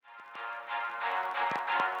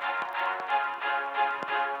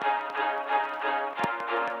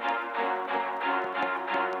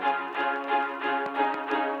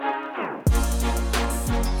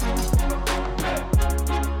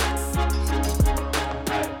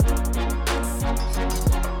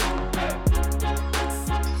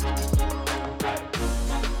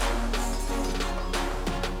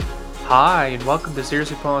Hi, and welcome to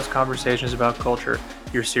Seriously Pointless Conversations about Culture,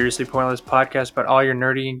 your seriously pointless podcast about all your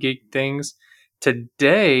nerdy and geek things.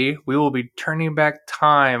 Today, we will be turning back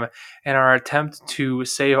time in our attempt to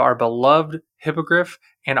save our beloved Hippogriff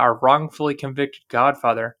and our wrongfully convicted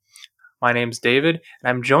godfather. My name's David, and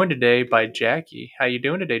I'm joined today by Jackie. How you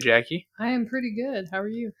doing today, Jackie? I am pretty good. How are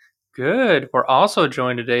you? Good. We're also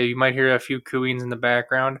joined today. You might hear a few cooings in the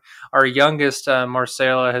background. Our youngest,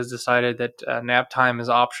 Marcela, has decided that nap time is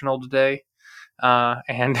optional today,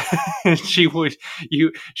 and she will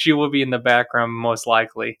be in the background most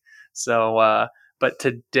likely. So, but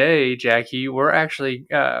today, Jackie, we're actually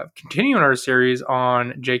continuing our series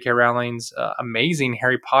on J.K. Rowling's amazing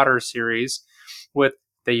Harry Potter series with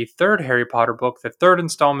the third Harry Potter book, the third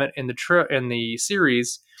installment in the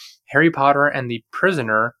series, Harry Potter and the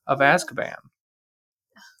Prisoner of Azkaban.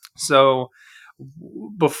 So,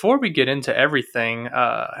 before we get into everything,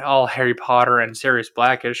 all Harry Potter and Sirius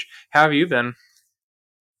Blackish, how have you been?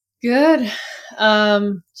 Good.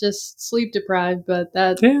 Just sleep deprived, but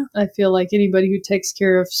Yeah. I feel like anybody who takes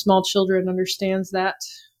care of small children understands that.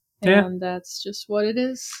 Yeah. And that's just what it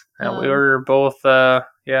is. We were both, a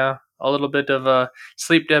little bit of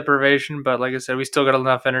sleep deprivation, but like I said, we still got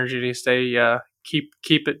enough energy to stay,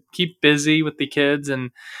 keep busy with the kids,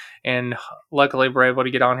 and luckily we're able to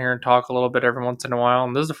get on here and talk a little bit every once in a while.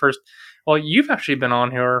 And this is the first. Well, you've actually been on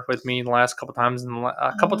here with me the last couple times,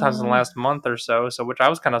 a couple times in the last month or so. So, which I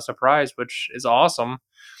was kind of surprised, which is awesome.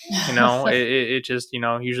 It just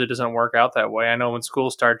usually doesn't work out that way. I know when school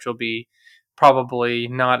starts, you'll be probably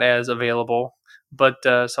not as available. But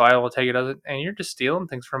so I will take it as it. And you're just stealing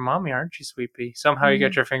things from mommy, aren't you, sweet pea? Somehow you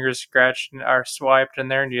got your fingers scratched or swiped in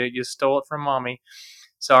there, and you stole it from mommy.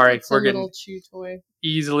 Sorry, It's we're a getting little chew toy.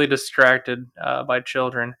 easily distracted by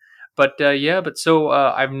children. But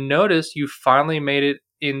I've noticed you finally made it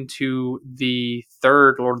into the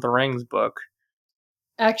third Lord of the Rings book.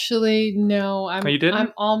 Actually, no. Oh, you didn't?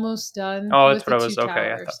 I'm almost done Oh, that's with what I the was. Two Okay,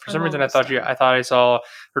 Towers. for some reason I thought I saw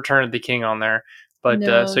Return of the King on there. But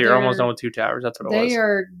No, so you're almost done with Two Towers. That's what it they was.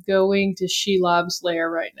 are going to Shelob's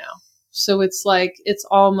lair right now. So it's like it's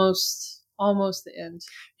almost the end.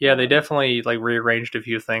 Yeah, they definitely like rearranged a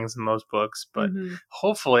few things in those books, but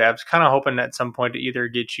hopefully, I was kind of hoping at some point to either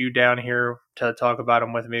get you down here to talk about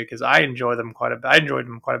them with me because I enjoy them quite a bit. I enjoyed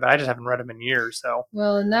them quite a bit. I just haven't read them in years, so.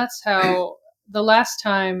 Well, and that's how the last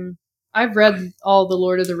time I've read all the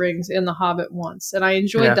Lord of the Rings and The Hobbit once, and I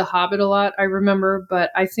enjoyed The Hobbit a lot, I remember, but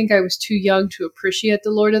I think I was too young to appreciate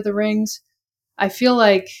the Lord of the Rings. I feel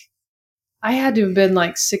like I had to have been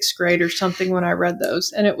like sixth grade or something when I read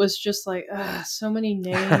those, and it was just like, so many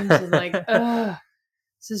names and like,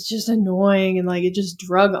 this is just annoying, and like it just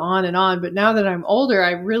drug on and on. But now that I'm older,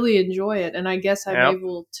 I really enjoy it, and I guess I'm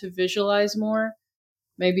able to visualize more.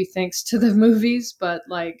 Maybe thanks to the movies, but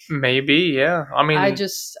like Maybe, yeah. I mean,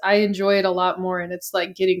 I enjoy it a lot more, and it's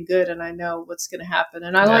like getting good, and I know what's going to happen.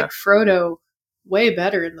 And I like Frodo way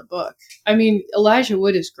better in the book. I mean, Elijah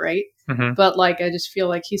Wood is great, but like I just feel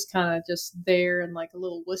like he's kind of just there and like a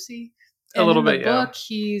little wussy. And in the book,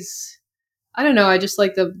 he's I don't know. I just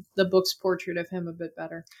like the book's portrait of him a bit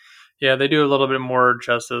better. Yeah, they do a little bit more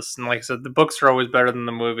justice, and like I said, the books are always better than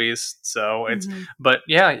the movies. So it's, but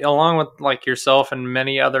yeah, along with like yourself and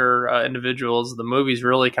many other individuals, the movies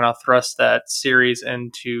really kind of thrust that series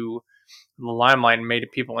into the limelight and made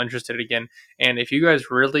people interested again. And if you guys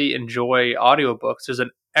really enjoy audiobooks, there's an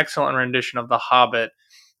excellent rendition of The Hobbit.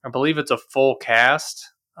 I believe it's a full cast.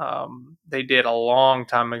 They did a long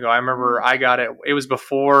time ago. I remember I got it. It was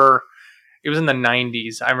before. It was in the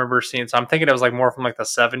 90s. I remember seeing. So I'm thinking it was like more from like the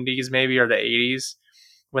 70s maybe or the 80s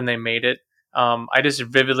when they made it. I just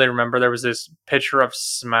vividly remember there was this picture of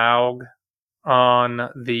Smaug on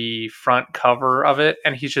the front cover of it,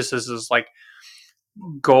 and he's just this like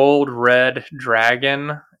gold red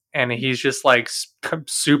dragon, and he's just like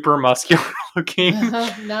super muscular looking.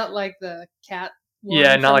 Not like the cat one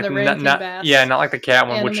Yeah, from the Rankin Bass not like the cat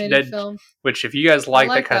one, film. Which if you guys like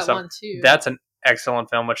that kind of stuff, that's an excellent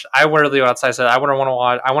film. Which I really outside said I want to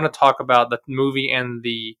watch. I want to talk about the movie and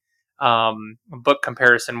the book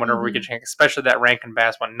comparison whenever we get a chance, especially that Rankin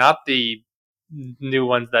Bass one, not the new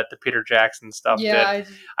ones that the Peter Jackson stuff did.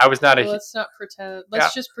 I was not let's not pretend.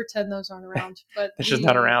 Let's just pretend those aren't around. But it's just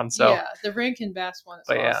not around. So yeah, the Rankin Bass one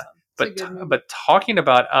is awesome. But talking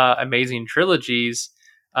about amazing trilogies,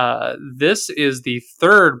 this is the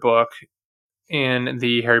third book in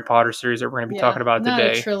the Harry Potter series that we're going to be talking about today.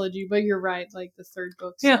 Not a trilogy, but you're right, like the third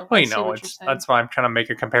book. Yeah, so well, that's why I'm trying to make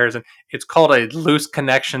a comparison. It's called a loose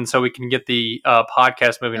connection, so we can get the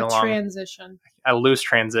podcast moving along. A loose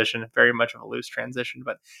transition, very much of a loose transition.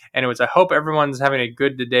 But anyways, I hope everyone's having a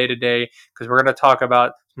good day today because we're going to talk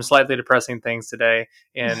about some slightly depressing things today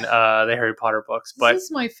in the Harry Potter books. But this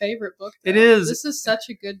is my favorite book, though. It is. This is such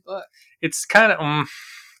a good book. It's kind of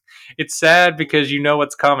it's sad because you know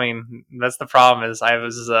what's coming. That's the problem. Is I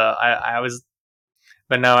was.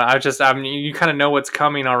 But no, you kind of know what's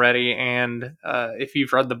coming already, and if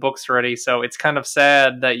you've read the books already, so it's kind of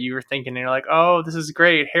sad that you were thinking, and you're like, oh, this is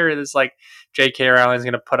great. Harry, this is like J.K. Rowling's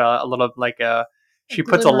going to put a little, like she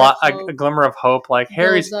puts a glimmer of hope. Like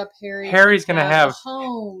Harry's going to have a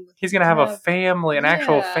home. He's going to have a family, an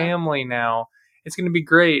actual family now. It's going to be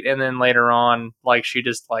great. And then later on, like she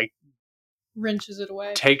just like wrenches it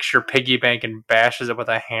away, takes your piggy bank and bashes it with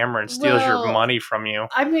a hammer and steals your money from you.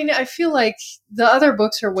 I mean, I feel like the other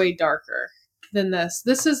books are way darker than this.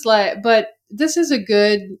 This is a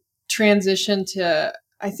good transition to,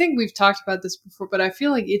 I think we've talked about this before, but I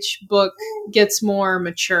feel like each book gets more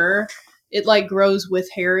mature. It like grows with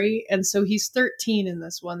Harry. And so he's 13 in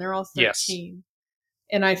this one. They're all 13. Yes.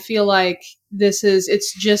 And I feel like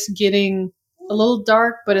it's just getting a little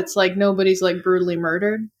dark, but it's like nobody's like brutally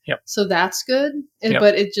murdered. Yep. So that's good.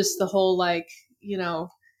 But it just the whole like,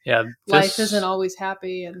 life isn't always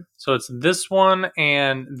happy. And so it's this one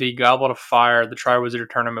and the Goblet of Fire, the Triwizard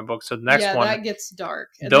Tournament book. So the next one, that gets dark.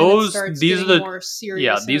 And these are the more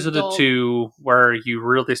serious. These are the two where you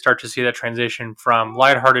really start to see that transition from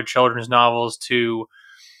lighthearted children's novels to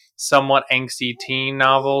somewhat angsty teen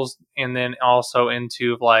novels, and then also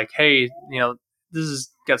into like, hey, this has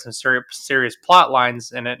got some serious plot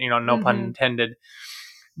lines in it, no pun intended,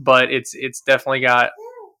 but it's definitely got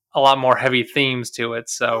a lot more heavy themes to it.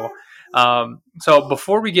 So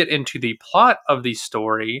before we get into the plot of the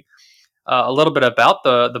story, a little bit about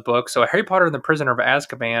the book. So Harry Potter and the Prisoner of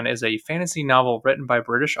Azkaban is a fantasy novel written by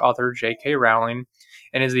British author J.K. Rowling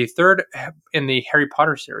and is the third in the Harry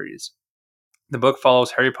Potter series. The book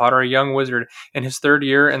follows Harry Potter, a young wizard, in his third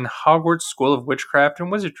year in the Hogwarts School of Witchcraft and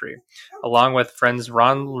Wizardry. Along with friends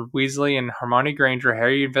Ron Weasley and Hermione Granger,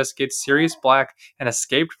 Harry investigates Sirius Black, an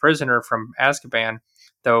escaped prisoner from Azkaban,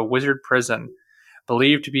 the wizard prison,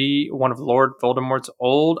 believed to be one of Lord Voldemort's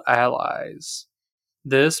old allies.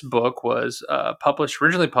 This book was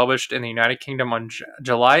originally published in the United Kingdom on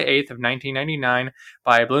July 8th of 1999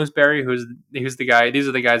 by Bloomsbury, who's the guy. These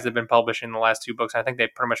are the guys that have been publishing the last two books. I think they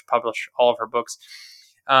pretty much published all of her books.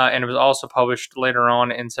 And it was also published later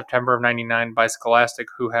on in September of 99 by Scholastic,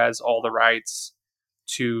 who has all the rights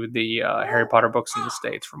to the Harry Potter books in the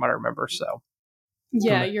States, from what I remember. So.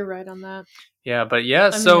 Yeah, you're right on that. Yeah, but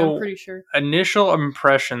I'm pretty sure. Initial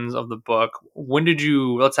impressions of the book. When did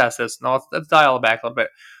you? Let's ask this. No, let's dial it back a little bit.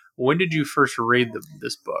 When did you first read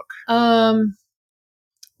this book?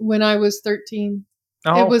 When I was 13.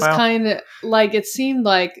 It was kind of like, it seemed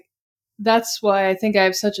like that's why I think I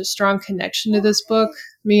have such a strong connection to this book.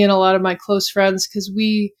 Me and a lot of my close friends, because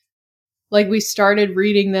we started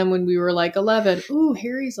reading them when we were like 11. Ooh,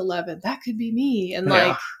 Harry's 11. That could be me. And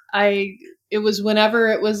it was whenever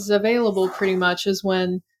it was available, pretty much, is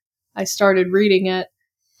when I started reading it.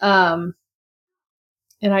 And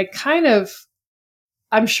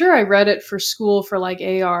I'm sure I read it for school for like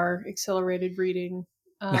AR, accelerated reading.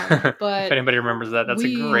 But if anybody remembers that, that's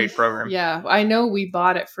a great program. Yeah, I know we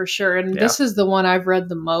bought it for sure. And this is the one I've read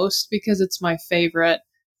the most because it's my favorite.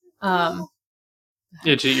 Is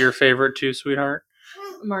it your favorite too, sweetheart?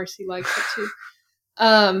 Marcy likes it too.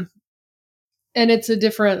 And it's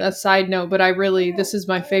a side note, but this is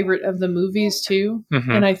my favorite of the movies too.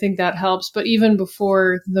 Mm-hmm. And I think that helps. But even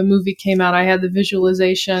before the movie came out, I had the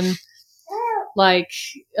visualization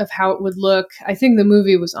of how it would look. I think the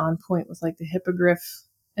movie was on point with like the hippogriff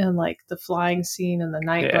and like the flying scene and the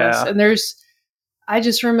night bus. And I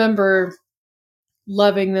just remember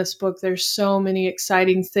loving this book. There's so many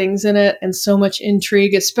exciting things in it and so much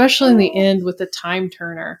intrigue, especially in the end with the time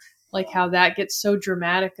turner. Like how that gets so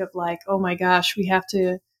dramatic of like, oh my gosh, we have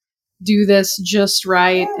to do this just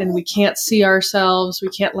right. And we can't see ourselves. We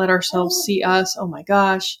can't let ourselves see us. Oh my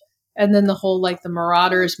gosh. And then the whole, like the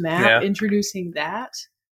Marauders map, introducing that.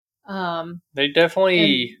 They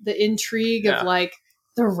definitely. The intrigue of like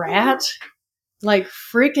the rat, like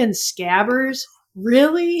freaking Scabbers.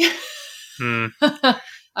 Really? I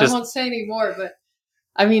won't say any more, but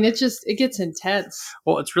I mean, it gets intense.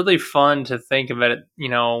 Well, it's really fun to think of it,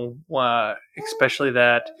 especially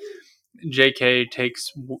that JK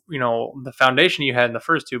takes, the foundation you had in the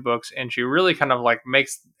first two books, and she really kind of like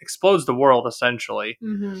explodes the world essentially.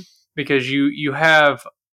 Mm-hmm. Because you have,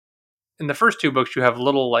 in the first two books, you have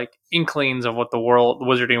little like inklings of what the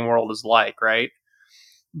wizarding world is like, right?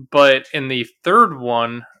 But in the third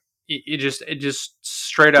one, it just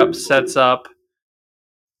straight up sets up,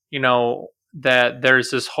 that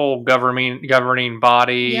there's this whole governing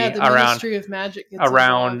body the Ministry of Magic gets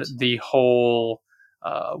around involved. the whole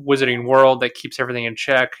wizarding world that keeps everything in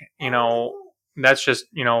check. That's just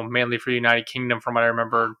mainly for the United Kingdom, from what I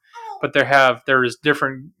remember. But there's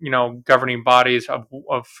different governing bodies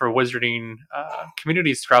for wizarding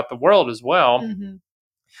communities throughout the world as well.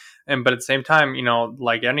 Mm-hmm. But at the same time,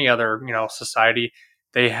 like any other society,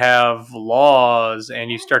 they have laws,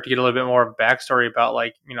 and you start to get a little bit more of backstory about,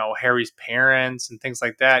 like, Harry's parents and things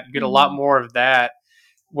like that. You get a lot more of that,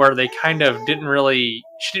 where they kind of she didn't really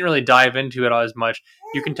dive into it as much.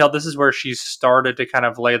 You can tell this is where she started to kind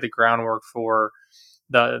of lay the groundwork for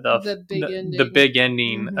the big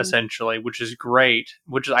ending, essentially, which is great,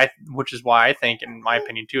 which is why I think, in my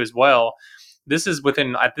opinion too, as well, this is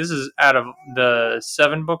out of the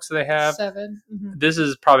 7 books that they have. 7. Mm-hmm. This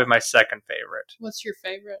is probably my second favorite. What's your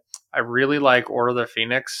favorite? I really like Order of the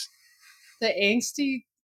Phoenix. The angsty,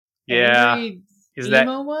 angry, is emo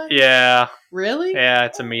that one? Yeah. Really? Yeah,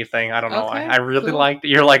 it's a me thing. I don't know. I really liked it.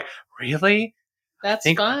 You're like, really? That's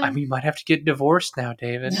fine. We might have to get divorced now,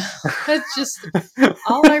 David. That's just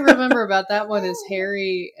all I remember about that one is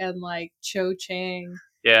Harry and like Cho Chang.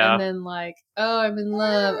 Yeah. And then like, oh, I'm in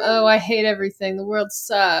love. Oh, I hate everything. The world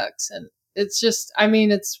sucks. And it's just,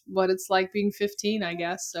 it's what it's like being 15, I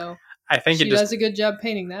guess. So I think she does a good job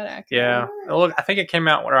painting that accurately. Yeah. Look, I think it came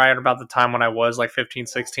out right about the time when I was like 15,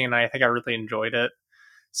 16. And I think I really enjoyed it.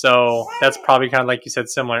 So that's probably kind of, like you said,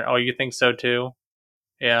 similar. Oh, you think so too?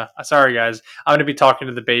 Yeah. Sorry, guys. I'm going to be talking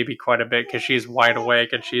to the baby quite a bit because she's wide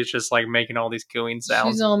awake and she's just like making all these cooing sounds.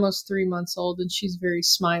 She's almost 3 months old and she's very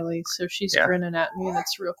smiley. So she's grinning at me and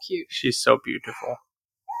it's real cute. She's so beautiful.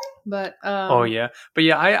 But oh yeah. But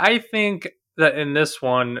yeah, I think that in this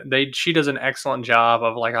one she does an excellent job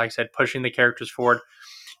of, like I said, pushing the characters forward.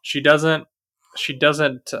 She doesn't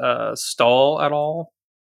stall at all.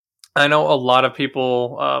 I know a lot of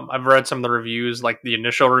people, I've read some of the reviews, like the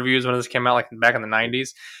initial reviews when this came out, like back in the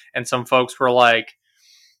 90s, and some folks were like,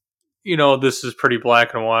 this is pretty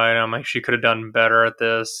black and white. I'm like, she could have done better at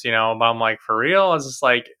this, but I'm like, for real? It's just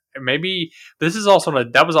like, maybe this is also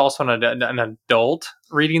that was also an adult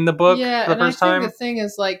reading the book for the first time. The thing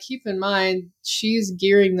is, like, keep in mind, she's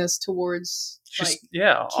gearing this towards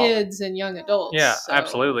kids and young adults. Yeah, so.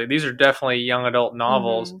 Absolutely. These are definitely young adult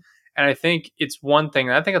novels. Mm-hmm. And I think it's one thing,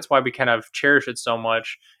 and I think that's why we kind of cherish it so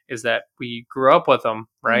much, is that we grew up with them,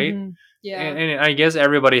 right? Mm-hmm. Yeah. And I guess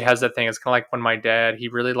everybody has that thing. It's kind of like when my dad,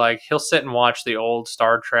 he'll sit and watch the old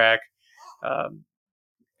Star Trek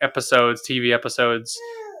episodes, TV episodes,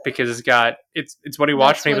 because it's what he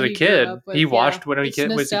watched when he was a kid. He watched when he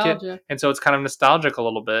was a kid. And so it's kind of nostalgic a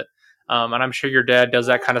little bit. And I'm sure your dad does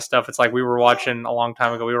that kind of stuff. It's like we were watching a long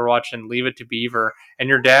time ago. We were watching Leave It to Beaver, and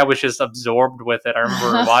your dad was just absorbed with it. I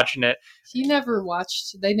remember watching it. He never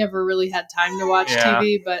watched. They never really had time to watch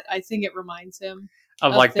TV, but I think it reminds him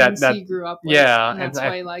of like that he grew up with. Yeah, and that's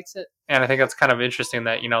why he likes it. And I think that's kind of interesting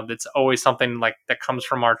that it's always something like that comes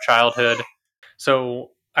from our childhood. So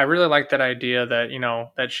I really like that idea that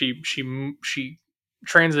that she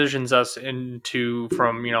transitions us from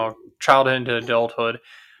childhood into adulthood,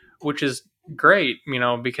 which is great,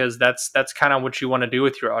 because that's kind of what you want to do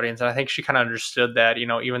with your audience. And I think she kind of understood that,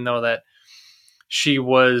 even though that she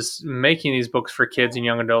was making these books for kids and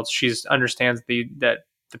young adults, she understands that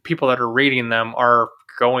the people that are reading them are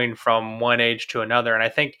going from one age to another. And I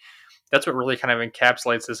think that's what really kind of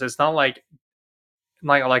encapsulates this. It's not like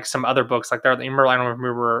some other books like that. I don't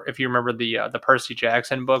remember if you remember the Percy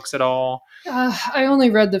Jackson books at all. I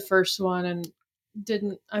only read the first one and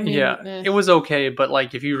didn't. It was okay, but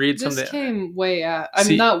like if you read this came way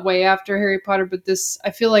not way after Harry Potter, but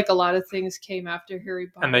I feel like a lot of things came after Harry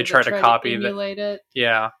Potter, and they try to copy it.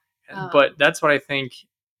 Yeah, but that's what I think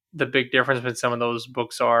the big difference between some of those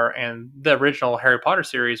books are and the original Harry Potter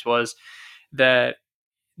series was that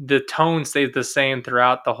the tone stayed the same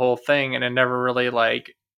throughout the whole thing, and it never really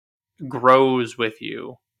like grows with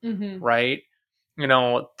you, right?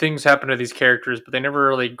 Things happen to these characters, but they never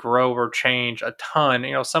really grow or change a ton.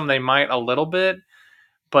 Some they might a little bit,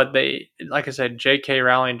 but they, like I said, J.K.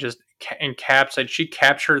 Rowling just she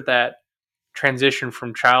captured that transition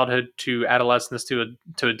from childhood to adolescence to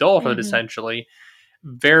adulthood, essentially,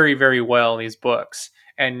 very, very well in these books.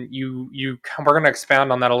 And we're going to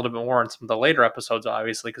expound on that a little bit more in some of the later episodes,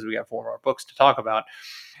 obviously, because we got 4 more books to talk about.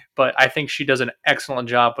 but I think she does an excellent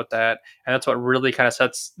job with that, and that's what really kind of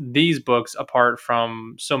sets these books apart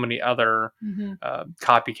from so many other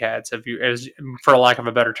copycats, if you, as for lack of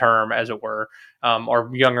a better term, as it were,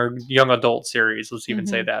 or young adult series. Let's even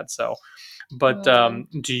say that. So, but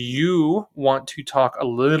do you want to talk a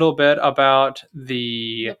little bit about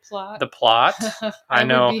the plot? The plot. I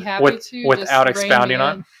know, would be happy to without expounding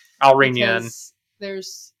on it. I'll rein you in.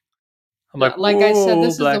 There's, I'm like, I said,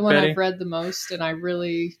 this is Black the one Betty. I've read the most, and I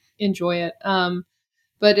really enjoy it.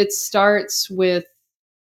 But it starts with,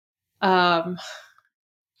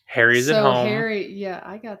 Harry's at home. Harry, yeah,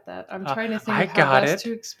 I got that. I'm trying to think I of how got best it.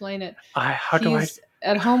 to explain it. He's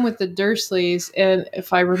at home with the Dursleys, and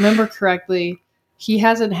if I remember correctly, he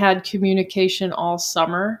hasn't had communication all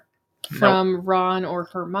summer from Ron or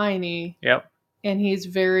Hermione. Yep. And he's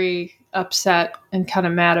very upset and kind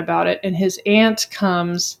of mad about it. And his aunt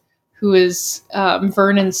comes, who is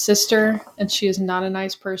Vernon's sister, and she is not a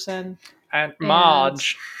nice person. Aunt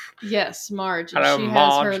Marge. Yes, Marge. Hello, she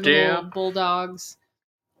Marge, has her dear. little bulldogs.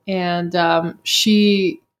 And so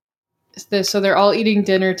they're all eating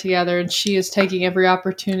dinner together, and she is taking every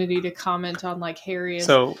opportunity to comment on like Harry is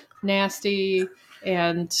nasty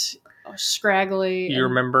and scraggly. You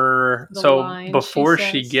remember, before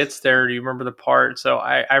she gets there, do you remember the part? So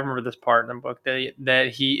I remember this part in the book that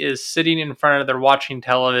he is sitting in front of, they're watching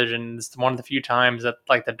television. It's one of the few times that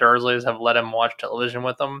like the Dursleys have let him watch television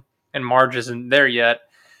with them, and Marge isn't there yet.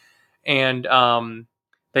 And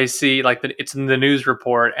they see like it's in the news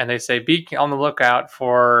report, and they say, "Be on the lookout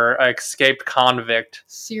for an escaped convict,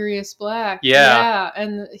 Sirius Black." Yeah,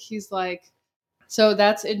 and he's like, so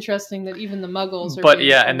that's interesting that even the Muggles are. But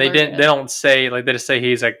yeah, and they don't say, like, they just say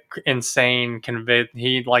he's like insane convict.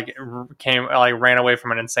 He like ran away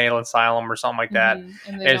from an insane asylum or something like that.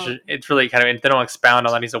 And it's really kind of, they don't expound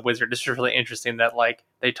on that he's a wizard. It's just really interesting that like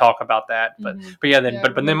they talk about that. But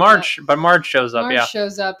then Marge shows up. Marge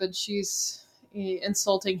shows up, and she's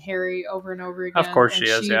insulting Harry over and over again. Of course she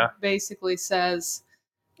is. Yeah. Basically says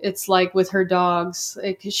it's like with her dogs.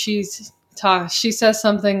 She says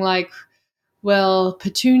something like, "Well,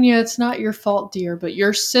 Petunia, it's not your fault, dear, but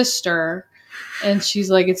your sister." And she's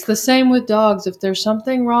like, "It's the same with dogs. If there's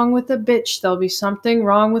something wrong with the bitch, there'll be something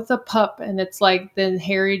wrong with the pup." And it's like, then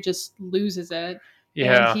Harry just loses it.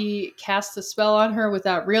 Yeah. And he casts a spell on her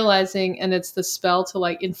without realizing, and it's the spell to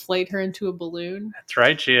like inflate her into a balloon. That's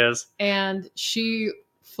right, she is. And she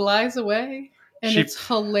flies away. And it's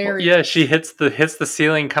hilarious. Yeah, she hits the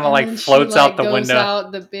ceiling, kind of like floats out the window.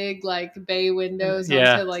 Out the big like bay windows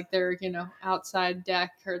onto like their outside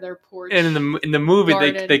deck or their porch. And in the movie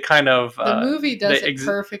they kind of the movie does it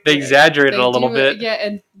perfectly. They exaggerate it a little bit. Yeah,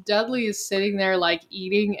 and Dudley is sitting there like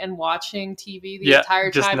eating and watching TV the entire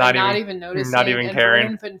time, and not even noticing, not even caring.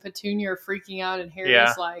 And Vernon and Petunia are freaking out, and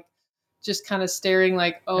Harry's like just kind of staring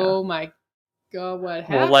like, oh my God, what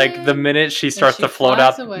happened? Well, like the minute she starts to float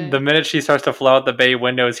out the bay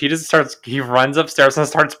windows, he runs upstairs and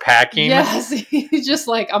starts packing. Yes, he's just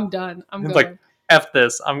like, I'm done. I'm going. Like, F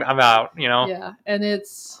this. I'm out, Yeah, and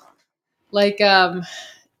it's like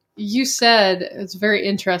you said, it's very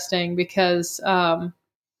interesting because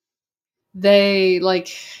they,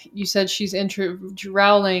 like you said,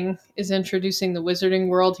 Rowling is introducing the wizarding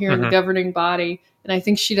world here in the governing body. And I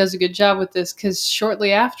think she does a good job with this because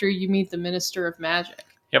shortly after you meet the Minister of Magic.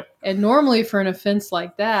 Yep. And normally for an offense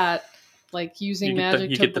like that, like using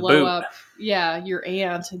magic to blow up your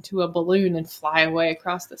aunt into a balloon and fly away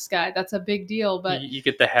across the sky, that's a big deal. But you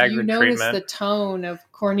get the Hagrid treatment. You notice the tone of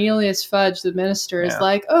Cornelius Fudge, the minister, is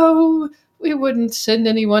like, "Oh, we wouldn't send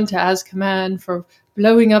anyone to Azkaban for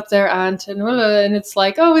blowing up their aunt," and it's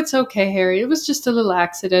like, "Oh, it's okay, Harry. It was just a little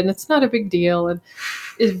accident. It's not a big deal." And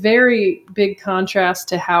it's very big contrast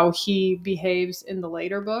to how he behaves in the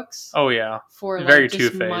later books. Oh yeah, for like very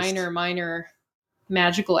just minor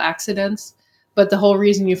magical accidents. But the whole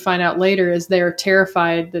reason you find out later is they're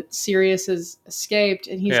terrified that Sirius has escaped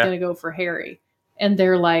and he's going to go for Harry. And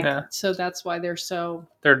they're like, so that's why they're just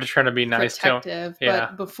trying to be nice to him. Yeah.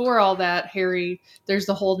 But before all that, Harry, there's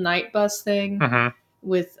the whole night bus thing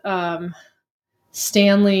with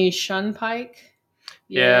Stanley Shunpike.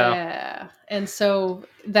 Yeah. And so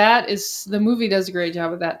that is, the movie does a great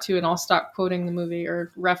job of that too. And I'll stop quoting the movie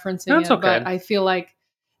or referencing it. Okay. But I feel like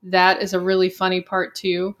that is a really funny part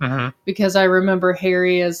too, because I remember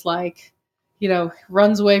Harry is like,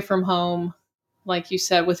 runs away from home, like you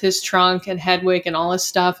said, with his trunk and Hedwig and all his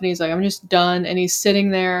stuff. And he's like, I'm just done. And he's sitting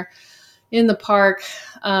there in the park,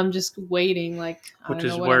 just waiting, like, which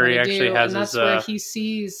is where he actually has his, where he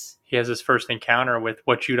sees. He has his first encounter with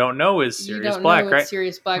what you don't know is Sirius Black, right?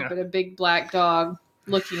 Sirius Black, but a big black dog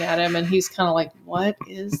looking at him, and he's kind of like, "What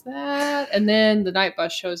is that?" And then the night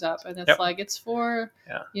bus shows up, and it's like it's for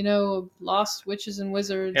lost witches and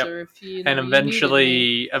wizards, or if and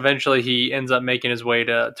eventually he ends up making his way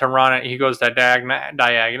to Ron. He goes to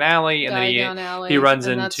Diagon Alley, and then he runs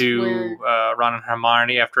into Ron and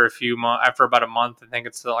Hermione after about a month. I think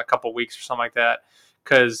it's a couple weeks or something like that.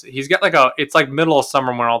 Because he's got it's like middle of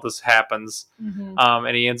summer when all this happens,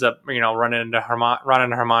 and he ends up running into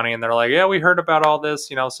Hermione, and they're like, yeah, we heard about all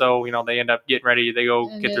this, so they end up getting ready. They go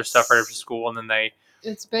get their stuff ready for school, and then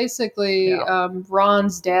it's basically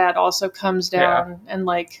Ron's dad also comes down and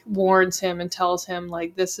like warns him and tells him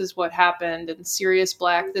like this is what happened, and Sirius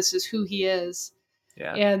Black, this is who he is.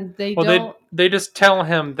 Yeah. And they just tell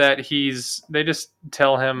him that they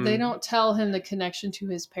don't tell him the connection to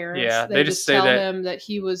his parents. Yeah. They just tell him that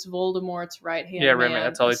he was Voldemort's right hand man. Right,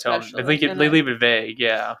 that's all they tell him. They leave it vague,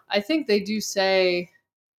 yeah. I think they do say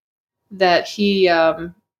that he I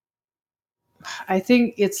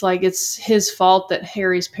think it's his fault that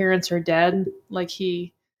Harry's parents are dead. Like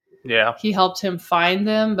he helped him find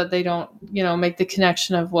them, but they don't, make the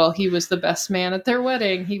connection of, well, he was the best man at their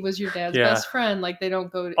wedding. He was your dad's best friend. Like they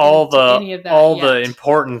don't go into any of that. The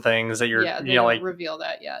important things that they don't reveal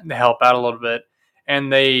that yet. They help out a little bit,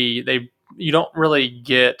 and you don't really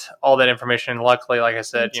get all that information. Luckily, like I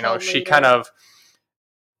said, she kind of.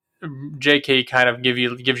 JK kind of gives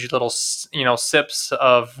you little sips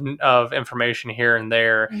of information here and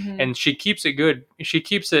there, and she keeps it good. She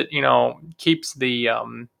keeps it keeps the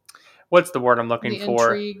what's the word I'm looking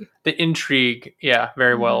for? Intrigue. The intrigue,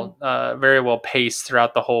 very well paced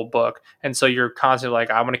throughout the whole book, and so you're constantly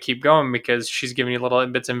like, I want to keep going because she's giving you little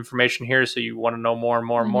bits of information here, so you want to know more and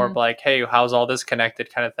more and more. Like, hey, how's all this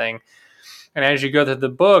connected, kind of thing. And as you go through the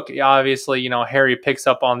book, obviously, Harry picks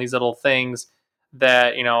up on these little things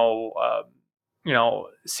that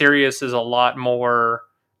Sirius is a lot more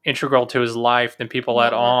integral to his life than people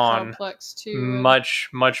let on. Complex too. Much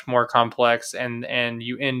more complex, and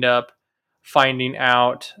you end up finding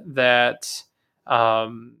out that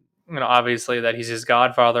obviously that he's his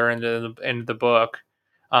godfather in the book.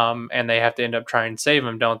 And they have to end up trying to save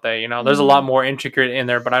him, don't they? There's a lot more intricate in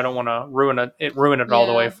there, but I don't want to ruin it all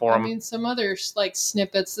the way for him. I mean, some other like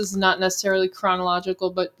snippets. This is not necessarily chronological,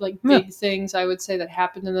 but like big things I would say that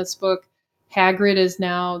happened in this book. Hagrid is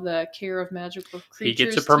now the care of magical creatures. He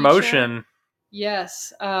gets a promotion. Teacher.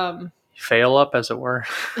 Yes. Fail up, as it were.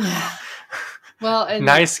 Yeah. Well, and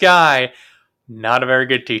nice guy. Not a very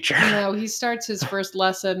good teacher. No, he starts his first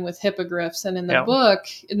lesson with hippogriffs, and in the book,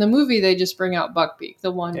 in the movie, they just bring out Buckbeak,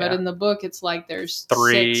 the one. But in the book, it's like there's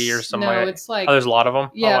 3 6. or something. No, it's like there's a lot of them.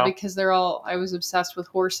 Yeah, because they're all. I was obsessed with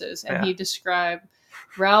horses, and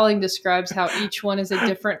Rowling describes how each one is a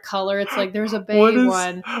different color. It's like there's a bay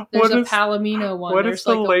one, there's a Palomino one. What there's is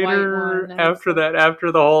the like later a white one, after that?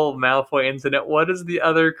 After the whole Malfoy incident, what is the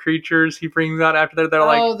other creatures he brings out after that? They're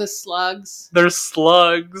like the slugs. They're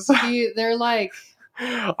slugs. They're like.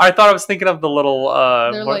 I thought I was thinking of the little.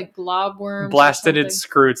 They're like globworms. Blastided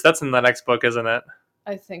Scroots. That's in the next book, isn't it?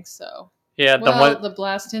 I think so. Yeah, the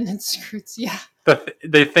Blastided Scroots. Yeah.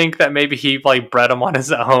 They think that maybe he like bred them on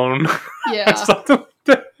his own. Yeah. Something like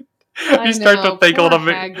that. You start to think a little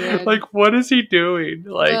bit Hagrid. like, what is he doing?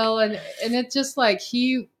 Like, well, and it's just like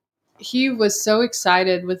he was so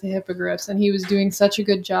excited with the hippogriffs, and he was doing such a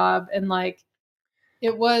good job, and like.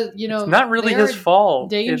 It was, it's not really his fault.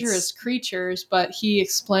 Dangerous creatures, but he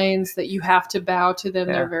explains that you have to bow to them.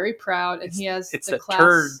 Yeah. They're very proud, and he has it's the that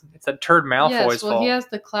class. It's that turd Malfoy's fault. He has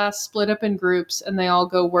the class split up in groups, and they all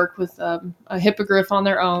go work with a hippogriff on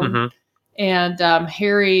their own. And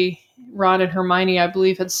Harry, Ron, and Hermione, I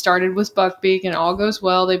believe, had started with Buckbeak, and it all goes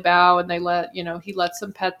well. They bow, and they he lets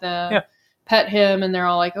them pet them. Yeah. Pet him, and they're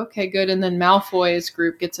all like, okay, good. And then Malfoy's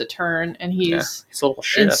group gets a turn, and he's a little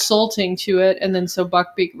shit. Insulting to it. And then so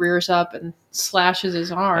Buckbeak rears up and slashes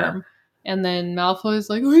his arm. Yeah. And then Malfoy's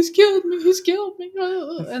like, oh, he's killed me.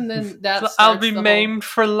 And then that's I'll be maimed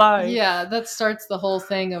for life. Yeah, that starts the whole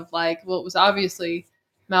thing of like, well, it was obviously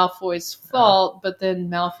Malfoy's fault, but then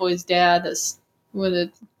Malfoy's dad is with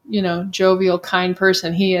a jovial, kind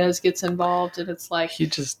person he is, gets involved, and it's like he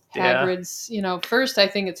just Hagrid's, first I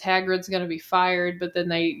think it's Hagrid's going to be fired, but then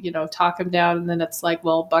they, talk him down, and then it's like,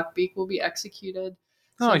 well, Buckbeak will be executed.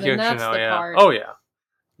 So then that's the part. Oh yeah.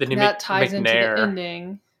 Then that ties into the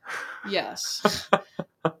ending. Yes.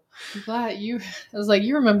 I'm glad I was like,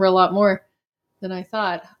 you remember a lot more than I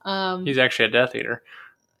thought. He's actually a Death Eater.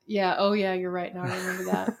 Yeah. Oh yeah, you're right. Now I remember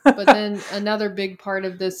that. But then another big part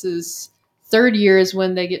of this is third year is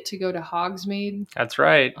when they get to go to Hogsmeade. That's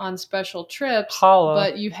right. On special trips. Holla.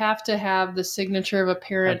 But you have to have the signature of a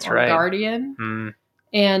parent or guardian.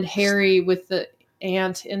 And Harry, with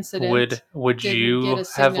ant incident. Would Didn't get you a have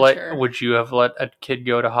signature. let a kid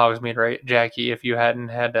go to Hogsmeade, right, Jackie, if you didn't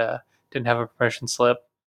have a permission slip?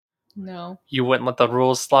 No. You wouldn't let the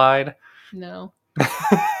rules slide? No.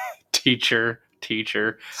 Teacher.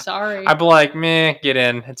 Sorry. I'd be like, meh, get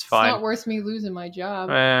in. It's fine. It's not worth me losing my job.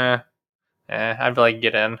 I'd be like,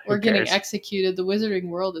 get in. Who or getting cares? executed. The wizarding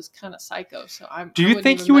world is kind of psycho, so Do you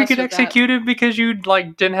think you would get executed because you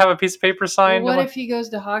didn't have a piece of paper signed? Well, what if he goes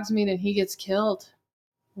to Hogsmeade and he gets killed?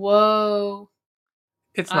 Whoa.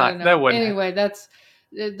 It's not. That wouldn't. Anyway, that's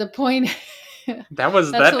the point. That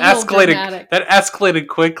escalated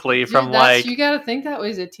quickly from you got to think that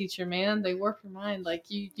way as a teacher, man. They warp your mind. Like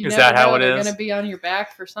you is never that how know it they're is? going to be on your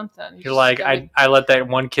back for something. You're like, I let that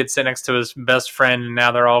one kid sit next to his best friend, and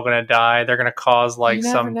now they're all going to die. They're going to cause you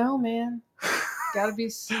never know, man. Gotta be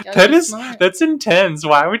smart. That's intense.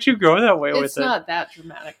 Why would you go that way with it? It's not that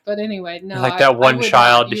dramatic, but anyway, no. Like that one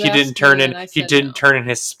child, he didn't turn in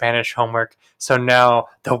his Spanish homework, so now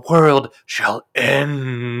the world shall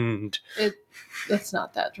end. It's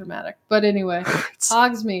not that dramatic, but anyway,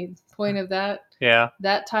 Hogsmeade. Point of that. Yeah.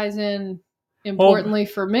 That ties in importantly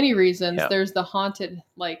for many reasons. Yeah. There's the haunted,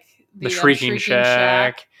 like the Shrieking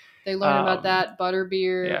Shack. They learn about that.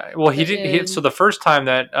 Butterbeer. Yeah. Well, he didn't. So the first time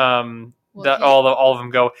that all of them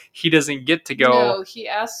go, he doesn't get to go. No, he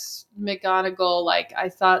asks McGonagall, like, I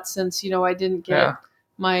thought since I didn't get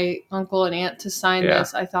my uncle and aunt to sign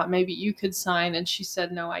this, I thought maybe you could sign, and she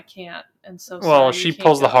said no, I can't. And so she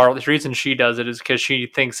pulls the heart. The reason she does it is because she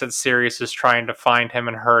thinks that Sirius is trying to find him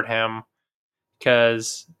and hurt him.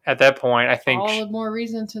 Because at that point, I think all the more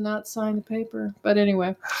reason to not sign the paper. But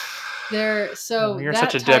anyway. You're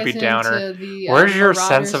such a Debbie Downer. Where's your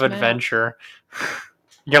sense of adventure?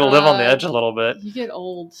 You gotta live on the edge a little bit. You get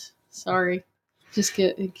old. Sorry,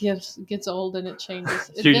 it gets old and it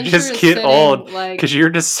changes. You just get old because you're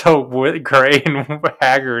just so gray and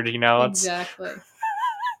haggard. Exactly.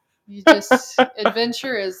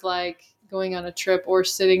 Adventure is like going on a trip or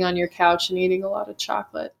sitting on your couch and eating a lot of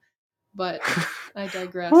chocolate. But I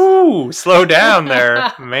digress. Ooh, slow down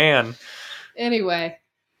there, man. Anyway.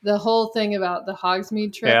 The whole thing about the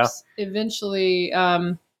Hogsmeade trips, eventually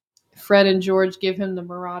Fred and George give him the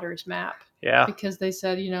Marauders map. Yeah. Because they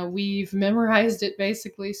said, we've memorized it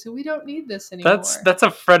basically, so we don't need this anymore. That's a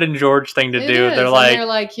Fred and George thing to do. Is. They're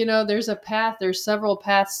like, there's a path, there's several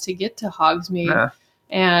paths to get to Hogsmeade. Yeah.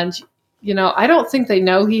 And, I don't think they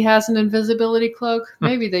know he has an invisibility cloak.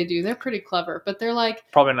 Maybe they do. They're pretty clever. But they're like,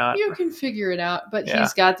 probably not. You can figure it out. But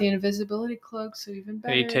he's got the invisibility cloak, so even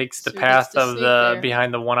better. And he takes the path of the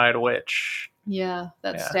behind the one-eyed witch. Yeah,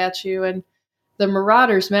 that statue. And the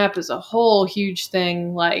Marauders map is a whole huge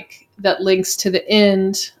thing, like that links to the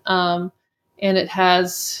end. And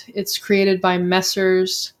it's created by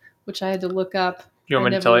Messrs, which I had to look up. You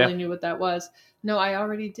want me to tell you? I never really knew what that was. No, I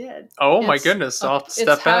already did. Oh my goodness! I'll step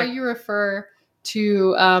back. It's how you refer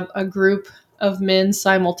to a group of men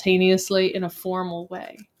simultaneously in a formal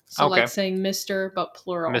way. So, like saying Mr., but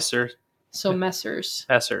plural. Mr. So Messrs.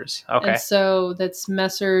 Messrs. Okay. And so that's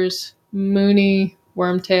Messrs. Moony,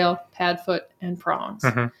 Wormtail, Padfoot, and Prongs.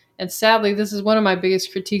 Mm-hmm. And sadly, this is one of my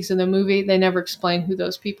biggest critiques in the movie. They never explain who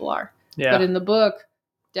those people are. Yeah. But in the book,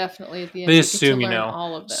 definitely at the end, they assume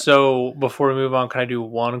all of them. So before we move on, can I do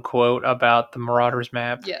one quote about the Marauders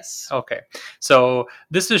map? Yes. Okay. So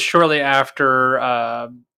this is shortly after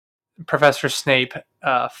Professor Snape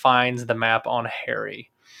finds the map on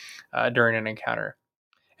Harry during an encounter.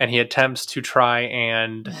 And he attempts to try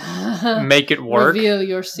and make it work. Reveal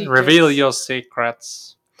your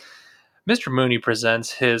secrets. Mr. Mooney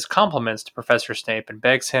presents his compliments to Professor Snape and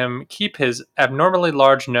begs him keep his abnormally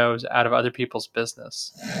large nose out of other people's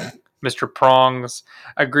business. Mr. Prongs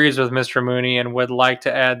agrees with Mr. Mooney and would like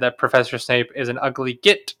to add that Professor Snape is an ugly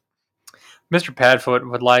git. Mr. Padfoot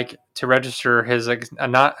would like to register his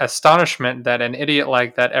astonishment that an idiot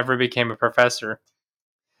like that ever became a professor.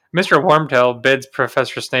 Mr. Wormtail bids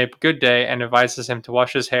Professor Snape good day and advises him to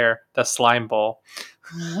wash his hair, the slime ball.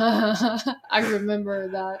 I remember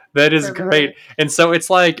that. That is great. And so it's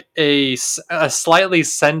like a slightly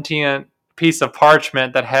sentient piece of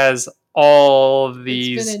parchment that has all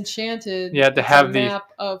these. It's been enchanted. Yeah, to have the map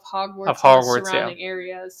of Hogwarts and surrounding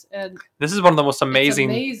areas. And this is one of the most amazing.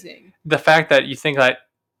 It's amazing. The fact that you think that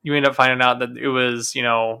you end up finding out that it was,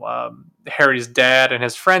 Harry's dad and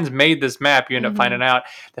his friends made this map. You end up finding out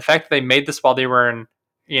the fact that they made this while they were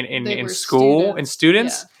in school and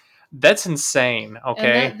students. Yeah. That's insane.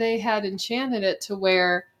 Okay. And that they had enchanted it to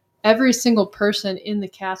where every single person in the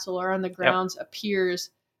castle or on the grounds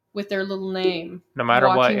appears with their little name, no matter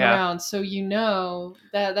what. Around. So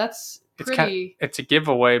that's pretty. It's a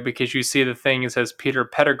giveaway because you see the thing that says Peter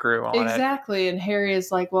Pettigrew on it. Exactly, and Harry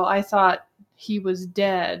is like, well, I thought he was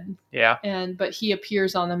dead. Yeah. But he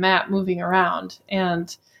appears on the map moving around,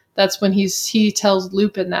 and that's when he tells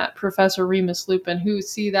Lupin that, Professor Remus Lupin,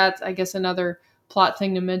 that's, I guess, another plot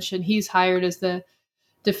thing to mention. He's hired as the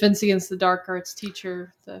Defense Against the Dark Arts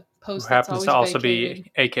teacher, the post Who that's happens always to also vacated.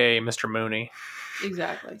 be AKA Mr. Mooney.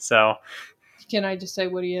 Exactly. So, can I just say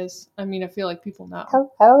what he is? I mean, I feel like people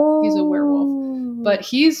know. He's a werewolf. But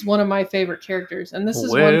he's one of my favorite characters. And this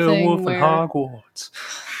is one thing where Hogwarts.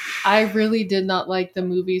 I really did not like the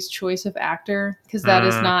movie's choice of actor, because that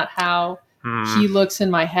is not how he looks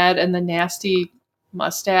in my head. And the nasty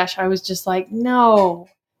mustache, I was just like, no,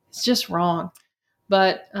 it's just wrong.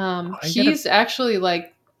 But he's actually,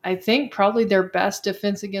 like, I think probably their best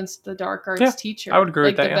Defense Against the Dark Arts teacher. I would agree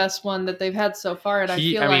with that. The best one that they've had so far, and I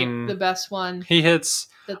feel like the best one. He hits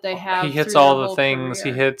that they have. He hits all the things.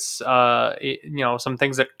 Career. He hits, some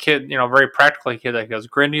things that very practically kid. Like he does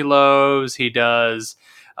Grindylows. He does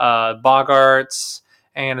Boggarts,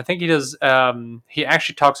 and I think he does. He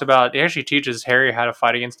actually teaches Harry how to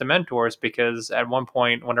fight against Dementors, because at one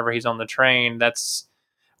point, whenever he's on the train, that's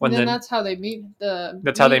how they meet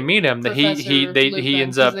how they meet him. He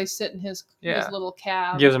ends up. They sit in his little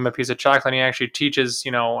cab. Gives him a piece of chocolate. And he actually teaches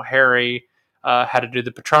Harry how to do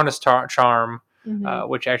the Patronus charm,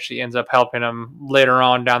 which actually ends up helping him later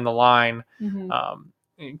on down the line,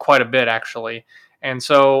 quite a bit actually. And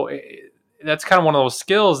so that's kind of one of those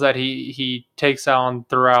skills that he takes on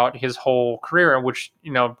throughout his whole career, which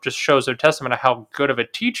just shows a testament of how good of a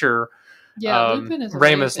teacher. Lupin is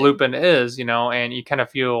Remus Lupin is, and you kind of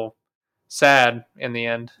feel sad in the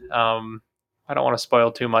end. I don't want to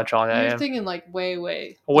spoil too much on that. You're thinking like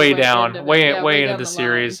way down, way into the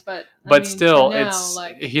series, but still,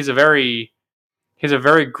 he's a very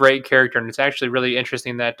great character, and it's actually really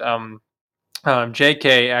interesting that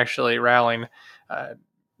J.K. actually Rowling.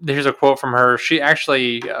 Here's a quote from her. She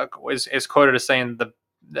actually is quoted as saying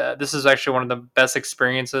this is actually one of the best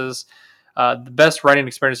experiences. The best writing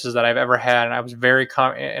experiences that I've ever had, and I was in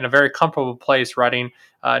a very comfortable place writing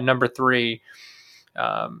number 3,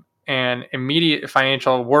 and immediate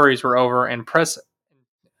financial worries were over, and press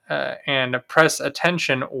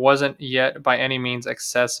attention wasn't yet by any means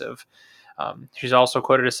excessive. She's also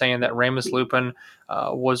quoted as saying that Remus Lupin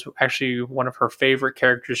was actually one of her favorite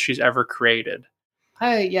characters she's ever created.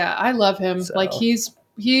 I love him. So. Like he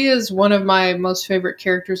is one of my most favorite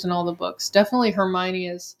characters in all the books. Definitely Hermione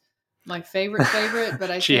is my favorite, but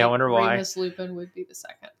I think Remus Lupin would be the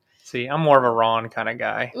second. See, I'm more of a Ron kind of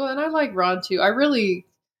guy. Well, and I like Ron too. I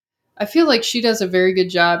feel like she does a very good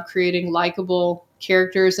job creating likable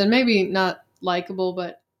characters, and maybe not likable,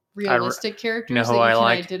 but realistic characters that you can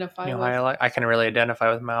identify with. I can really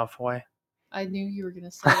identify with Malfoy. I knew you were going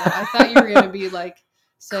to say that. I thought you were going to be like,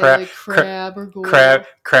 Crab or Goyle.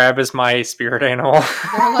 Crab is my spirit animal.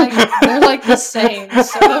 They're like the same.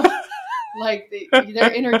 So like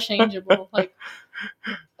they're interchangeable. Like,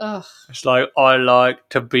 ugh. It's like, I like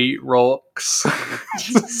to beat rocks.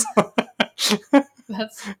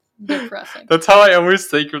 That's depressing. That's how I always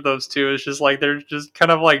think of those two. It's just like they're just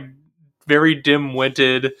kind of like very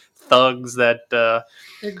dim-witted thugs that they're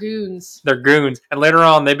goons. They're goons, and later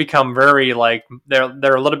on they become very like they're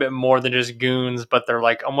a little bit more than just goons, but they're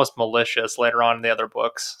like almost malicious later on in the other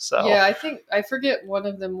books. So yeah, I forget one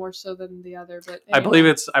of them more so than the other, but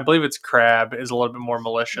anyway. I believe it's Crab is a little bit more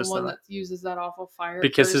malicious. The one that uses that awful fire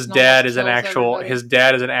because his dad is an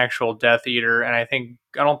actual Death Eater, and I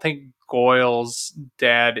don't think Goyle's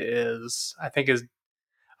dad is. I'd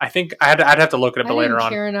have to look it up later on. I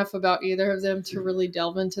didn't care enough about either of them to really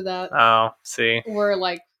delve into that. Oh, see. Or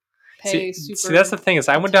like pay super. See, that's the thing is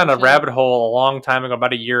I went down a rabbit hole a long time ago,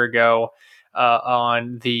 about a year ago,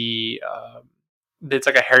 on the it's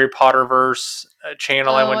like a Harry Potter verse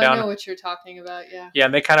channel. I went down. I know what you're talking about. Yeah. Yeah,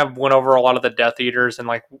 and they kind of went over a lot of the Death Eaters and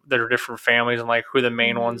like their different families and like who the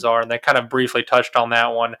main ones are, and they kind of briefly touched on that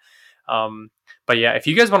one. But yeah, if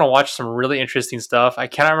you guys want to watch some really interesting stuff, I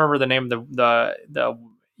cannot remember the name of the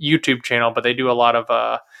YouTube channel, but they do a lot of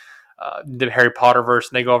the Harry Potter verse,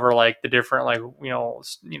 and they go over like the different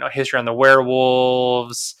history on the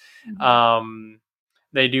werewolves.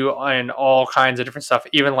 They do and all kinds of different stuff.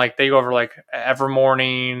 Even like they go over like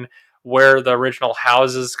Evermorning, where the original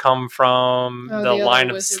houses come from, the line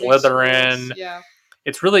of Slytherin. Yeah,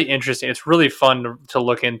 it's really interesting. It's really fun to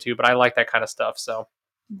look into, but I like that kind of stuff. So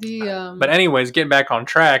but anyways, getting back on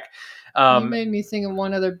track. You made me think of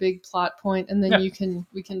one other big plot point, and then we can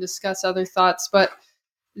discuss other thoughts. But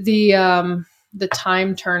the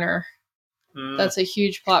Time Turner, that's a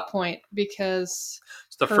huge plot point because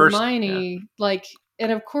Hermione, like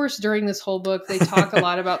and of course, during this whole book, they talk a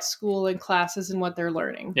lot about school and classes and what they're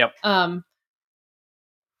learning. Yep.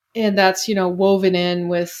 And that's, woven in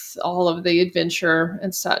with all of the adventure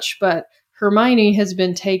and such. But Hermione has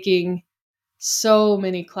been taking so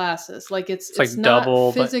many classes. Like it's like not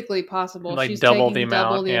double, physically possible. like She's double taking the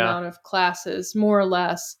amount, amount of classes, more or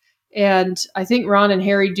less. And I think Ron and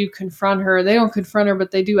Harry do confront her. They don't confront her,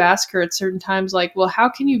 but they do ask her at certain times, like, well, how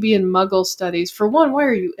can you be in Muggle studies? For one, why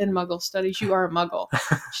are you in Muggle studies? You are a Muggle.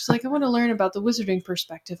 She's like, I want to learn about the wizarding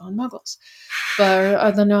perspective on Muggles,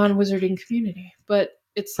 but the non-wizarding community. But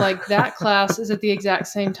it's like that class is at the exact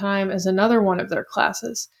same time as another one of their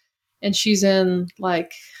classes. And she's in,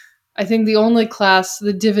 like, I think the only class,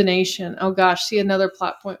 the divination. Oh gosh, see, another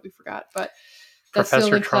plot point we forgot. But that's Professor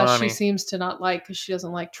the only class Trelawney. she seems to not like because she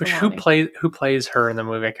doesn't like Trelawney. Who plays her in the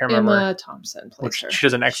movie? I can't remember. Emma Thompson plays her. She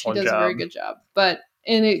does an excellent job. She does a very good job. But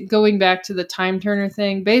going back to the time turner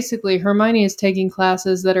thing, basically Hermione is taking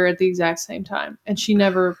classes that are at the exact same time, and she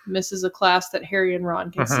never misses a class that Harry and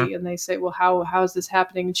Ron can see. And they say, "Well, how is this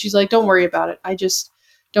happening?" And she's like, "Don't worry about it.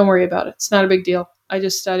 Don't worry about it. It's not a big deal. I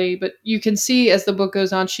just study." But you can see as the book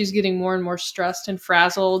goes on, she's getting more and more stressed and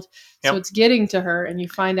frazzled. So it's getting to her, and you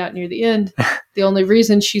find out near the end, the only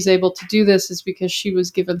reason she's able to do this is because she was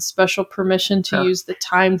given special permission to use the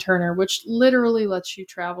time turner, which literally lets you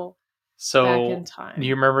travel back in time. Do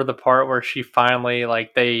you remember the part where she finally,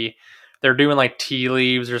 like, they're doing like tea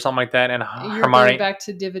leaves or something like that, and You're Hermione going back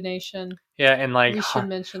to divination. Yeah, and like we should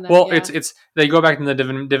mention that. Well, it's they go back to the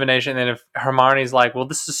divination, and if Hermione's like, "Well,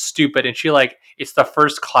 this is stupid," and she like, it's the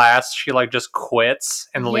first class, she like just quits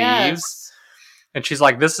and leaves, and she's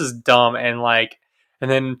like, "This is dumb," and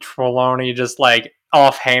then Trelawney just like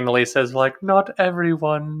offhandedly says like, "Not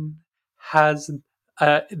everyone has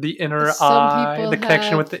the inner eye, the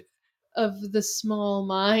connection with the." Of the small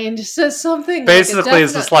mind, says something. Basically,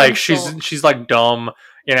 it's just like she's like dumb,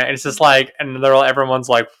 and it's just like, and everyone's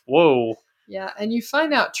like, whoa. Yeah, and you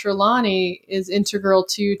find out Trelawney is integral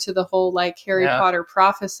to the whole like Harry Potter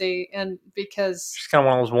prophecy, and because she's kind of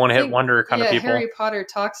one of those one-hit wonder kind of people. Harry Potter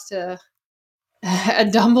talks to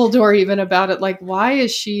Dumbledore even about it, like, why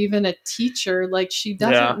is she even a teacher? Like, she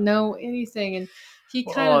doesn't know anything, and he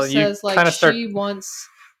kind of says like she wants.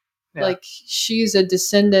 Like she's a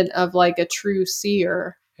descendant of like a true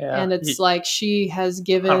seer, and it's like she has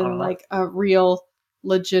given like a real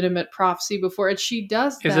legitimate prophecy before, and she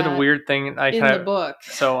does that. Is it a weird thing in the book?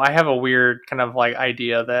 So I have a weird kind of like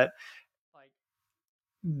idea that like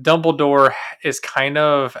Dumbledore is kind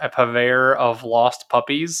of a purveyor of lost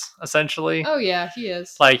puppies, essentially. Oh yeah, he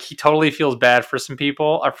is. Like he totally feels bad for some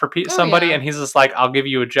people or for somebody, and he's just like, "I'll give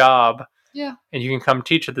you a job." Yeah. And you can come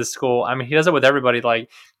teach at this school. I mean, he does it with everybody. Like,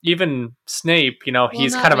 even Snape,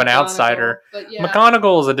 he's kind of an outsider.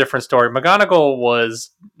 McGonagall is a different story. McGonagall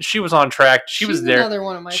she was on track. She was there. Another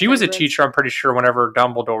one of my favorites. Was a teacher, I'm pretty sure, whenever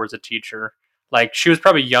Dumbledore was a teacher. Like, she was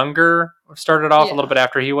probably younger, started off a little bit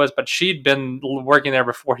after he was, but she'd been working there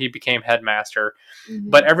before he became headmaster. Mm-hmm.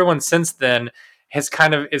 But everyone since then it's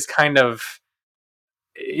kind of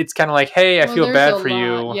like, hey, I feel bad for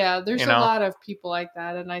you. Yeah, there's a lot of people like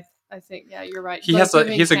that, and I think, yeah, you're right. He's a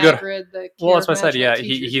good. Well, that's what I said. Yeah,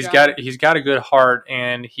 he's got a good heart,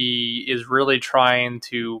 and he is really trying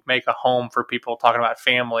to make a home for people. Talking about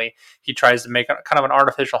family, he tries to make kind of an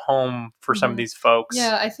artificial home for some of these folks.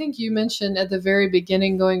 Yeah, I think you mentioned at the very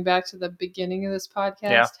beginning, going back to the beginning of this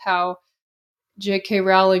podcast, how J.K.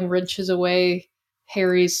 Rowling wrenches away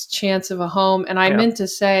Harry's chance of a home, and I meant to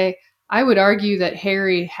say, I would argue that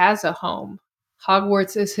Harry has a home.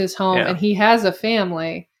 Hogwarts is his home, and he has a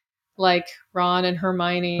family. Like Ron and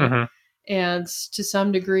Hermione, and to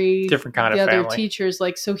some degree, different kind the of other family. Teachers.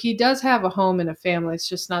 Like, so he does have a home and a family. It's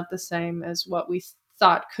just not the same as what we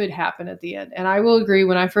thought could happen at the end. And I will agree.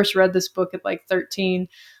 When I first read this book at like 13,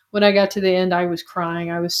 when I got to the end, I was crying.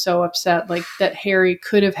 I was so upset, like that Harry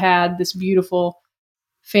could have had this beautiful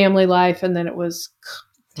family life, and then it was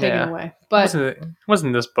taken away. But it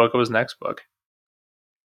wasn't this book? It was next book.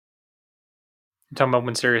 You're talking about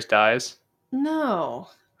when Sirius dies? No.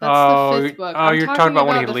 That's the fifth book. Oh, you're talking about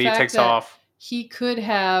when he takes off. He could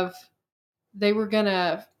have. He was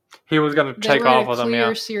gonna take off with him.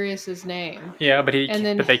 Clear Sirius's name. Yeah, but they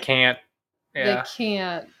can't. Yeah. They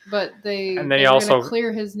can't. But they were also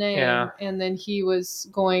clear his name. Yeah. And then he was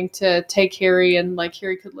going to take Harry, and like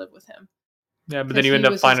Harry could live with him. Yeah, but then you end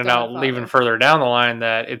up finding out even further down the line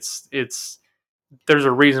that there's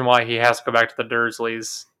a reason why he has to go back to the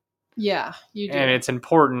Dursleys. Yeah, you do. And it's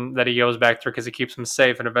important that he goes back there because it keeps him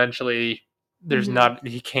safe, and eventually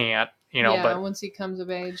he can't. but once he comes of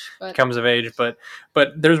age. But comes of age. But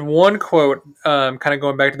there's one quote, kind of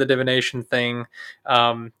going back to the divination thing,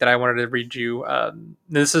 that I wanted to read you.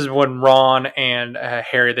 This is when Ron and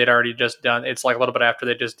Harry, they'd already just done. It's like a little bit after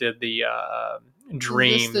they just did the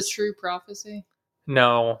dreams. Is this the true prophecy?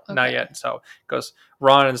 No, not yet. So it goes.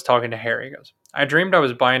 Ron is talking to Harry. He goes, "I dreamed I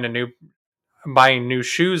was buying new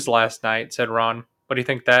shoes last night," said Ron. "What do you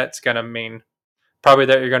think that's gonna mean?" "Probably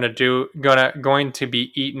that you're going to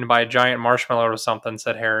be eaten by a giant marshmallow or something,"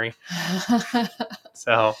 said Harry.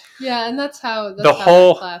 So yeah, and that's how the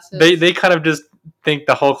whole class is. They kind of just think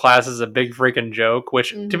the whole class is a big freaking joke,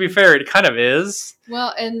 which to be fair, it kind of is.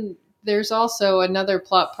 Well, and there's also another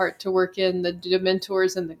plot part to work in the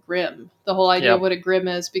Dementors and the Grimm. The whole idea of what a Grimm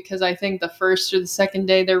is, because I think the first or the second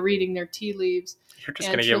day they're reading their tea leaves. You're just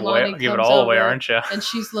going to give it all away, aren't you? And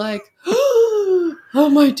she's like, "Oh,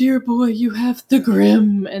 my dear boy, you have the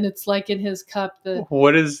Grimm," and it's like in his cup.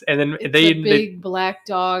 What is? And then it's a big black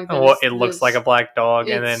dog. It looks like a black dog,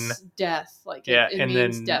 and then death. Like it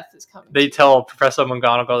means then death is coming. They tell Professor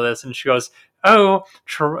McGonagall this, and she goes, "Oh,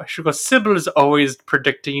 she goes, Sybil is always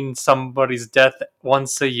predicting somebody's death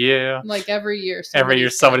once a year. Like every year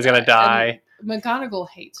somebody's gonna die." And McGonagall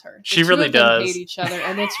hates her. She really does. Hate each other,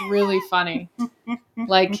 and it's really funny.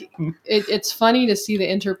 Like it's funny to see the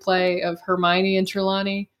interplay of Hermione and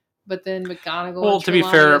Trelawney, but then McGonagall. Well, to be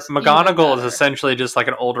fair, McGonagall is essentially just like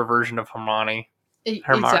an older version of Hermione.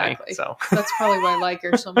 Exactly. So that's probably why I like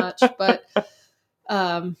her so much. But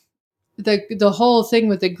the whole thing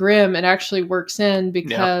with the Grimm, it actually works in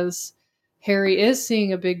because Harry is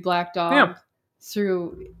seeing a big black dog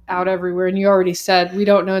throughout everywhere, and you already said we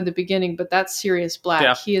don't know in the beginning, but that's Sirius Black.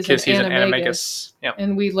 Yeah, he's an Animagus.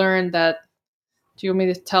 And we learned that. Do you want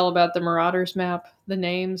me to tell about the Marauders map, the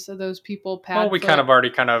names of those people? Well, we kind of already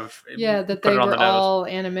that they were all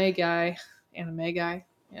Animagi.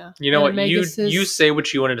 Yeah. You know what? You say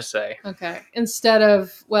what you wanted to say. Okay. Instead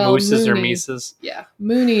of Mooses or Mises. Yeah,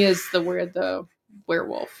 Mooney is the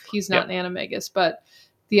werewolf. He's not an Animagus, but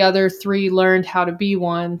the other three learned how to be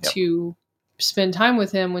one to spend time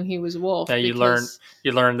with him when he was a wolf. Yeah, you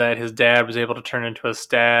learned that his dad was able to turn into a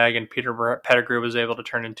stag, and Peter Pettigrew was able to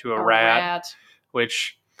turn into a rat.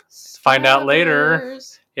 Which find out later.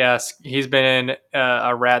 Yes, he's been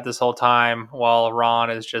a rat this whole time, while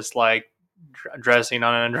Ron is just like dressing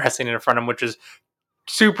on and undressing in front of him, which is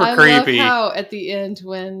super creepy. I love how at the end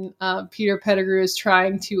when Peter Pettigrew is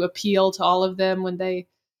trying to appeal to all of them when they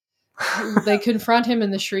confront him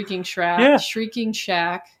in the Shrieking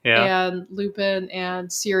Shack, and Lupin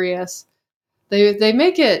and Sirius. They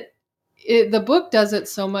make it. The book does it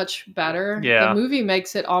so much better. Yeah. The movie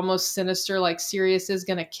makes it almost sinister, like Sirius is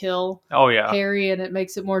going to kill Harry, and it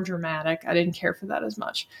makes it more dramatic. I didn't care for that as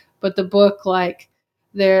much. But the book, like,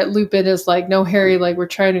 Lupin is like, "No, Harry, like, we're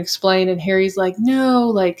trying to explain," and Harry's like, "No,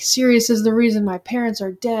 like, Sirius is the reason my parents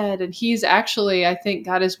are dead," and he's actually, I think,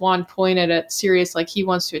 got his wand pointed at Sirius, like he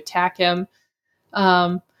wants to attack him.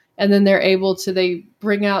 And then they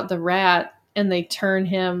bring out the rat, and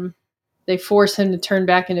they force him to turn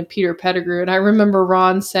back into Peter Pettigrew. And I remember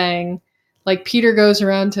Ron saying, like, Peter goes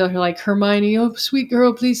around to her, like, Hermione, "Oh, sweet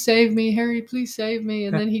girl, please save me. Harry, please save me."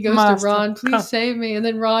 And then he goes to Ron, "Please save me." And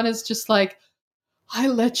then Ron is just like, "I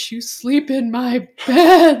let you sleep in my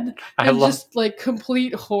bed." And just like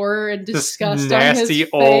complete horror and disgust. This nasty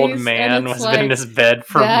old man was been in his bed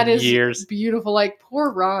for years. That is beautiful. Like,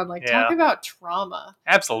 poor Ron. Like, talk about trauma.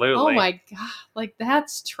 Absolutely. Oh my God. Like,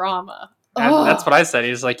 that's trauma. That's what I said.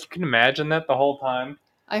 He's like, you can imagine that the whole time.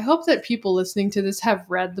 I hope that people listening to this have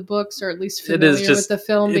read the books or at least familiar with the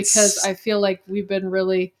film, because I feel like we've been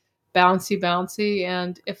really bouncy.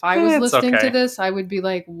 And if I was listening to this, I would be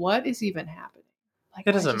like, what is even happening? Like,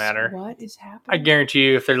 it doesn't matter. What is happening? I guarantee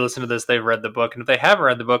you, if they're listening to this, they've read the book. And if they haven't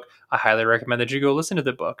read the book, I highly recommend that you go listen to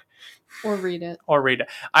the book. Or read it.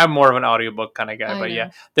 I'm more of an audiobook kind of guy. But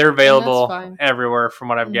yeah, they're available everywhere from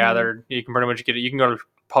what I've gathered. You can pretty much get it. You can go to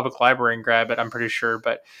public library and grab it, I'm pretty sure.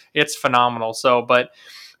 But it's phenomenal. So, but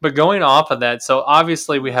going off of that, so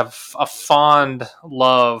obviously we have a fond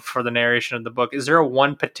love for the narration of the book. Is there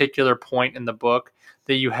one particular point in the book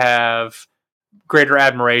that you have greater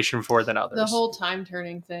admiration for than others? The whole time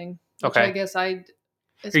turning thing. Which okay. I guess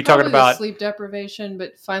it's Are you talking about sleep deprivation,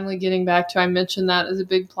 but finally getting back to, I mentioned that as a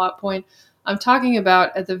big plot point. I'm talking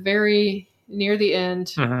about at the very near the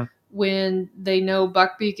end, when they know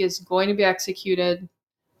Buckbeak is going to be executed,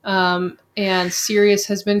 and Sirius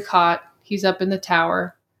has been caught. He's up in the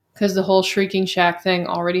tower because the whole Shrieking Shack thing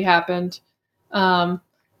already happened.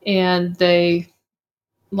 And they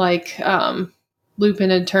Lupin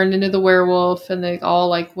had turned into the werewolf, and they all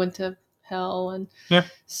like went to hell, and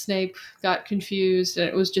Snape got confused, and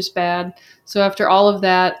it was just bad. So after all of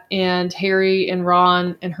that, and Harry and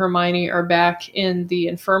Ron and Hermione are back in the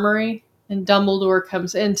infirmary, and Dumbledore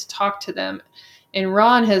comes in to talk to them. And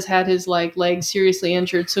Ron has had his leg seriously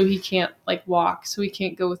injured, so he can't walk, so he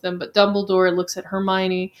can't go with them. But Dumbledore looks at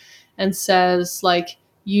Hermione and says,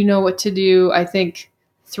 you know what to do. I think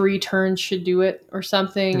 3 turns should do it or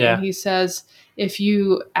something. Yeah. And he says, if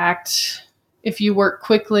you work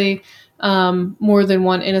quickly, more than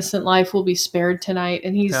one innocent life will be spared tonight.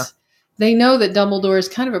 And they know that Dumbledore is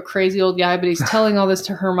kind of a crazy old guy, but he's telling all this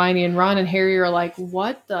to Hermione, and Ron and Harry are like,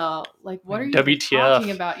 what are you WTF?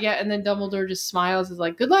 Talking about? Yeah. And then Dumbledore just smiles, is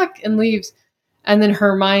like, good luck, and leaves. And then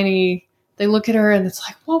Hermione, they look at her and it's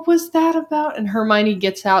like, what was that about? And Hermione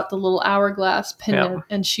gets out the little hourglass pendant,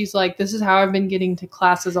 and she's like, this is how I've been getting to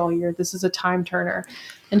classes all year. This is a time turner.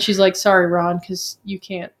 And she's like, sorry, Ron, because you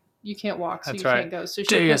can't walk, so you can't go. So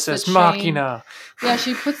she puts the chain. Machina. Yeah,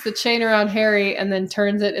 she puts the chain around Harry and then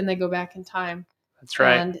turns it, and they go back in time. That's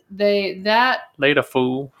right. And later,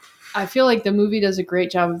 fool. I feel like the movie does a great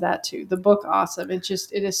job of that too. The book, awesome. It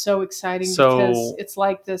is so exciting because it's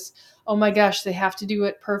like this. Oh my gosh, they have to do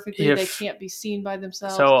it perfectly. They can't be seen by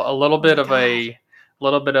themselves. So a little bit of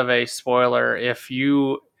a spoiler. If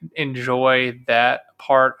you enjoy that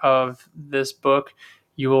part of this book,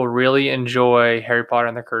 you will really enjoy Harry Potter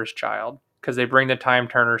and the Cursed Child, because they bring the time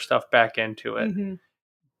turner stuff back into it. Mm-hmm.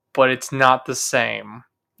 But it's not the same.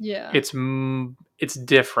 Yeah, it's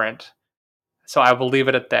different. So I will leave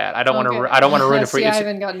it at that. I don't want to ruin it for you. I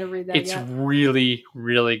haven't gotten to read that yet. It's really,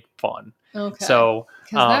 really fun. Okay. So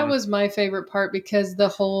because that was my favorite part, because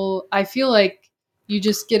I feel like you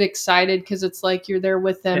just get excited because it's like you're there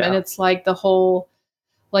with them, and it's like the whole,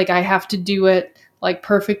 I have to do it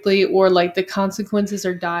perfectly, or the consequences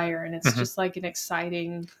are dire, and it's just an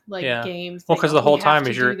exciting game. Well, because the whole time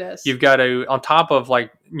is you've got to, on top of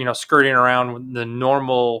skirting around with the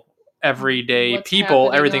normal everyday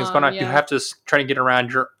people, everything's going on. You have to try to get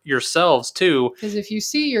around yourselves too. Because if you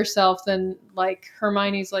see yourself, then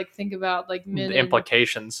Hermione's think about men, the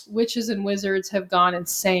implications. Witches and wizards have gone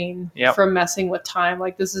insane from messing with time.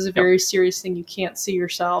 This is a very serious thing. You can't see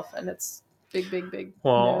yourself, and it's big.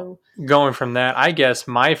 Well, going from that, I guess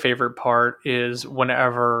my favorite part is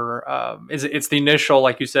whenever it's the initial,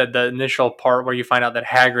 like you said, the initial part where you find out that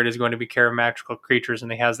Hagrid is going to be care of magical creatures,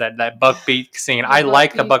 and he has that buckbeak scene. I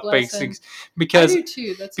like the buckbeak scene because I do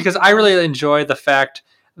too. Because I really enjoy the fact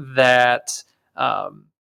that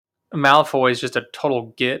Malfoy is just a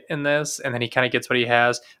total git in this, and then he kind of gets what he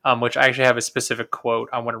has, which I actually have a specific quote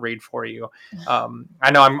I want to read for you.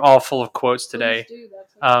 I know I'm all full of quotes today.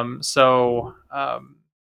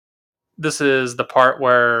 This is the part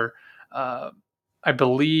where I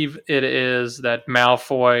believe it is that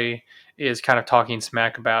Malfoy is kind of talking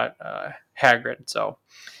smack about Hagrid. So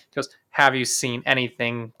he goes, "Have you seen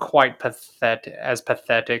anything quite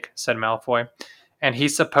pathetic, said Malfoy. And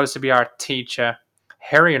he's supposed to be our teacher.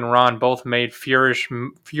 Harry and Ron both made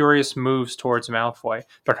furious moves towards Malfoy,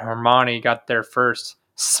 but Hermione got there first.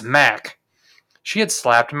 Smack! She had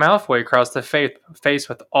slapped Malfoy across the face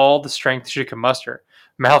with all the strength she could muster.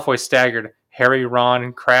 Malfoy staggered. Harry,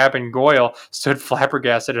 Ron, Crabbe, and Goyle stood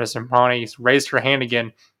flabbergasted as Hermione raised her hand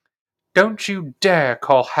again. Don't you dare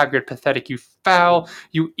call Hagrid pathetic, you foul,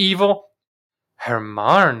 you evil.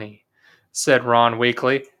 Hermione, said Ron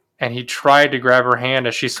weakly, and he tried to grab her hand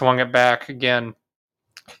as she swung it back again.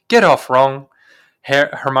 Get off, Ron.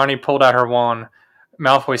 Hermione pulled out her wand.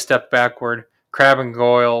 Malfoy stepped backward. Crabbe and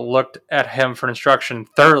Goyle looked at him for instruction,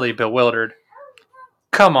 thoroughly bewildered.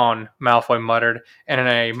 Come on, Malfoy muttered, and in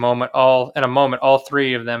a moment all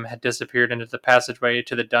three of them had disappeared into the passageway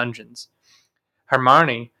to the dungeons.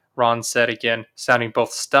 Hermione, Ron said again, sounding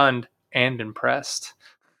both stunned and impressed.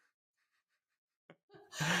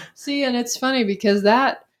 See, and it's funny because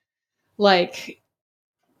that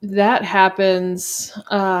happens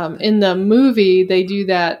in the movie. They do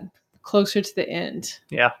that closer to the end.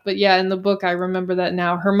 Yeah. But yeah, in the book, I remember that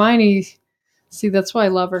now. Hermione, see, that's why I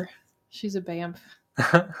love her. She's a BAMF.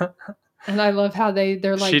 And I love how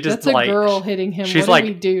they're like, that's a girl hitting him. What do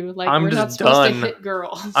we do? I'm we're just not supposed to hit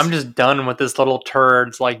girls. I'm just done with this little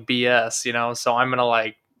turd's BS, so I'm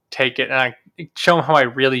gonna take it and I show them how I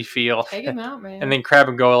really feel. Take him out, man. And then Crabbe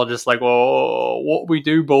and Goyle just whoa, what we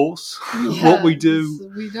do, boss? Yeah, what we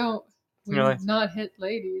do? We don't. We not hit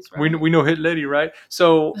ladies, right? We know hit lady, right?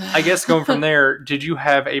 So I guess going from there, did you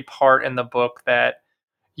have a part in the book that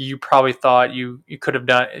you probably thought you could have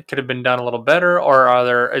done? It could have been done a little better,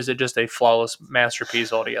 or is it just a flawless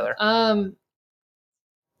masterpiece altogether?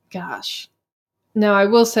 Gosh. Now I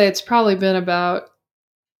will say it's probably been about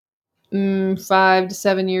 5 to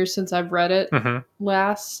 7 years since I've read it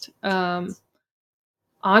last.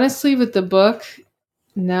 Honestly, with the book,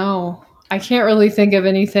 no. I can't really think of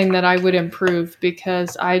anything that I would improve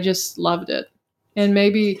because I just loved it. And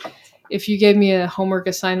maybe if you gave me a homework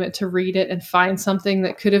assignment to read it and find something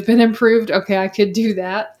that could have been improved, okay, I could do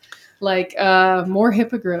that. Like more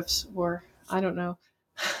hippogriffs, or I don't know.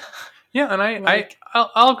 Yeah, and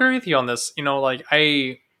I'll agree with you on this.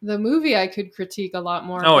 The movie I could critique a lot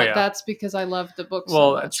more, Oh, but yeah. that's because I loved the book so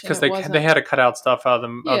Well, much. it's because And they had to cut out stuff out of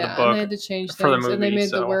the yeah, and they book had to change for the things, movie, and they made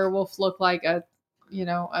the so werewolf look like a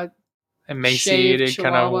shaved emaciated,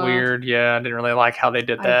 kind of chihuahua. weird. Yeah, I didn't really like how they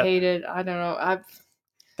did I that. hated. I don't know.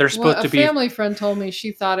 They're supposed A to be family friend told me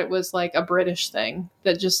she thought it was like a British thing.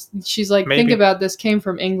 That just she's like, think maybe. about this came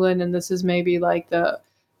from England, and this is maybe like the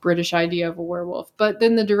British idea of a werewolf. But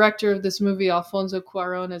then the director of this movie, Alfonso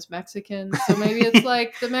Cuarón, is Mexican, so maybe it's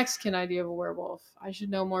like the Mexican idea of a werewolf. I should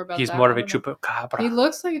know more about He's that. more of I a don't know. chupacabra. He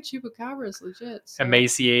looks like a chupacabra, is legit. So.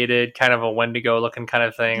 Emaciated, kind of a Wendigo looking kind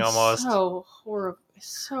of thing, He's almost. so horrible.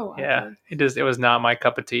 So Yeah, ugly. it was not my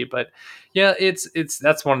cup of tea, but yeah, it's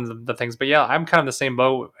that's one of the things. But yeah, I'm kind of the same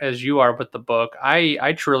boat as you are with the book.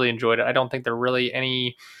 I truly enjoyed it. I don't think there really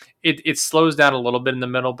any. It slows down a little bit in the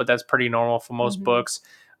middle, but that's pretty normal for most books.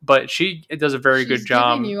 But it does a very good She's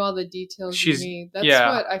job. giving you all the details you She's need. That's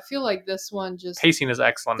yeah, what I feel like. This one just pacing is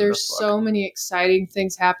excellent in there's this book. so many exciting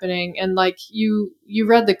things happening, and like you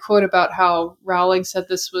read the quote about how Rowling said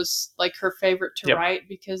this was like her favorite to write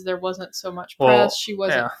because there wasn't so much press. She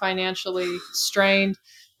wasn't financially strained,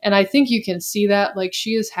 and I think you can see that. Like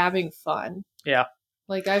she is having fun. Yeah.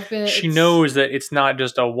 Like she knows that it's not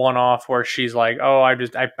just a one-off where she's like, oh, I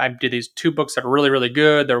did these 2 books that are really, really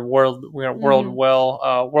good. They're world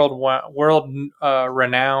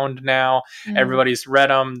renowned now. Everybody's read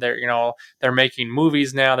them. They're making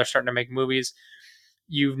movies now. They're starting to make movies.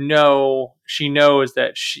 She knows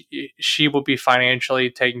that she will be financially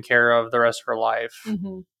taken care of the rest of her life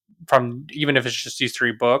from, even if it's just these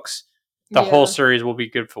 3 books. The whole series will be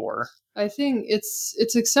good for her. I think it's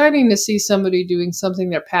exciting to see somebody doing something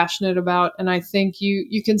they're passionate about, and I think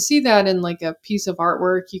you can see that in like a piece of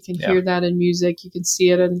artwork. You can hear that in music. You can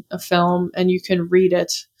see it in a film, and you can read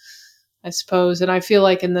it, I suppose. And I feel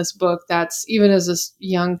like in this book, that's even as a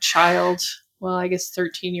young child, well, I guess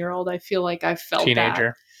 13-year-old, I feel like I felt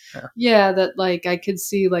teenager. Yeah, that like I could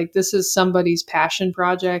see like this is somebody's passion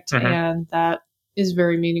project, and that is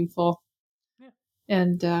very meaningful.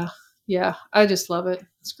 And yeah, I just love it.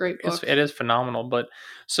 It's a great book. It is phenomenal. But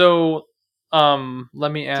so,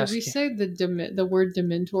 let me ask. Did we say the word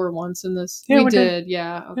Dementor once in this? Yeah, we did.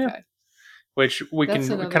 Yeah. Okay. Yeah. Which we That's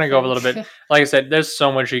can kind of go over a little bit. Like I said, there's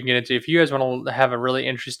so much you can get into. If you guys want to have a really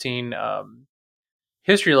interesting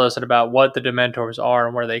history lesson about what the Dementors are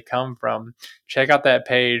and where they come from, check out that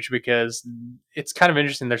page because it's kind of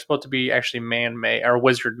interesting. They're supposed to be actually man-made or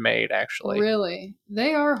wizard-made, actually. Really?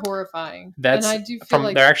 They are horrifying. And I do feel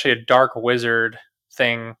like they're actually a dark wizard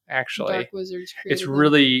thing, actually. Dark wizards it's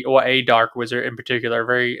really a dark wizard in particular,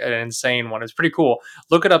 an insane one. It's pretty cool.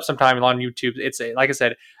 Look it up sometime on YouTube. Like I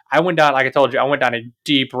said, like I told you, I went down a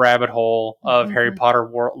deep rabbit hole of Harry Potter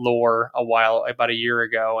lore about a year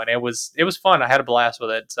ago, and it was fun. I had a blast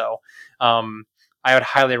with it, so I would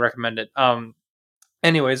highly recommend it.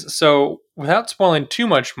 Anyways, so without spoiling too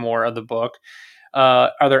much more of the book,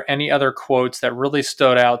 are there any other quotes that really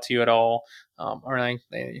stood out to you at all, or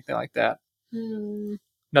anything like that?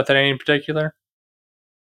 Nothing in particular?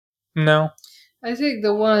 No. I think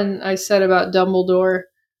the one I said about Dumbledore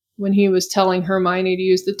when he was telling Hermione to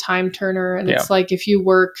use the time turner, and it's like if you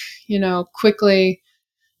work, quickly,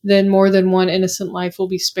 then more than one innocent life will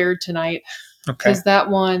be spared tonight. Because that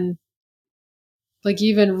one, like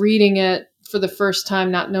even reading it for the first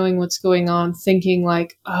time, not knowing what's going on, thinking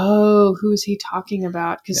like, oh, who is he talking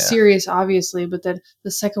about? Because Sirius, obviously, but then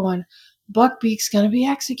the second one, Buckbeak's gonna be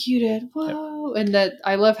executed. Whoa! And that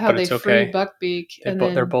I love how they free Buckbeak, and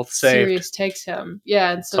then they're both saved. Sirius takes him.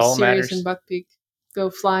 Yeah, and so Sirius and Buckbeak go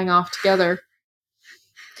flying off together.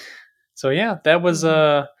 So yeah, that was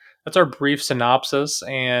that's our brief synopsis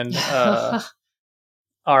and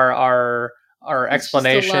our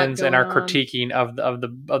explanations and our critiquing of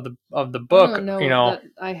the book. I don't know that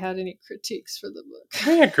I had any critiques for the book.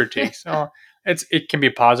 We had critiques. It can be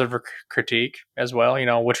a positive critique as well.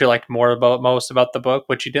 What you liked most about the book,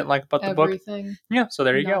 what you didn't like about the book. Everything. Yeah, so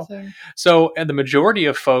there you go. So, and the majority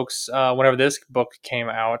of folks, whenever this book came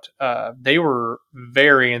out, they were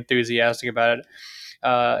very enthusiastic about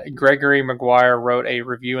it. Gregory Maguire wrote a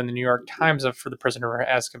review in the New York Times for The Prisoner of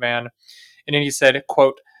Azkaban, and then he said,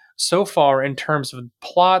 quote, "So far, in terms of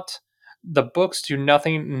plot, The books do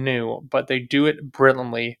nothing new, but they do it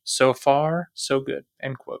brilliantly. So far, so good.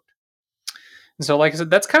 End quote. And so, like I said,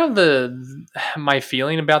 that's kind of the my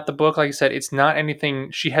feeling about the book. Like I said, it's not anything.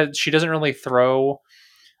 She doesn't really throw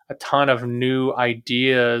a ton of new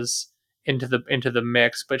ideas into the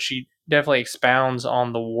mix, but she definitely expounds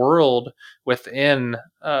on the world within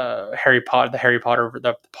Harry Potter,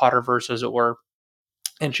 the Potterverse, as it were,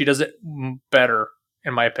 and she does it better,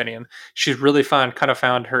 in my opinion. She's really kind of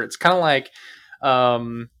found her. It's kind of like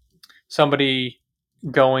um, somebody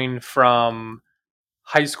going from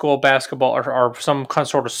high school basketball or some kind of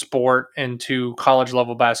sort of sport into college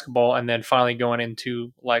level basketball and then finally going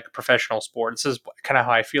into like professional sport. This is kind of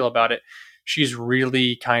how I feel about it. She's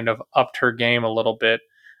really kind of upped her game a little bit.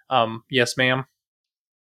 Yes, ma'am.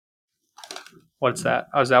 What's that?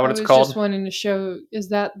 Oh, is that what I it's was called? just wanting to show. Is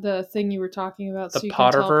that the thing you were talking about? The So you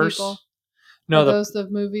can tell people. Potterverse? No, Are those the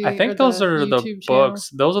movie I or think those the are the YouTube channel? books.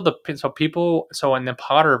 Those are the so people. So in the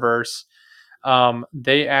Potterverse,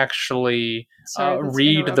 they actually Sorry, that's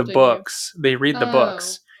read the interrupting you. books. They read the Oh,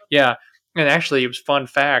 books. Yeah. And actually, it was fun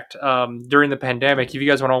fact. During the pandemic, if you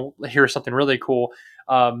guys want to hear something really cool,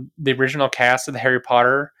 the original cast of the Harry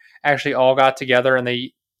Potter actually all got together and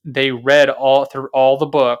they read all through all the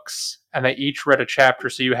books and they each read a chapter.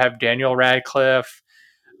 So you have Daniel Radcliffe,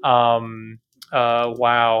 um,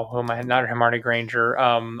 wow, who am I? Not Hermione Granger.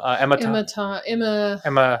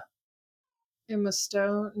 Emma. Emma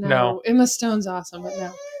Stone. No, No, Emma Stone's awesome, but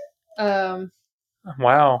no.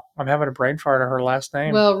 wow, I'm having a brain fart of her last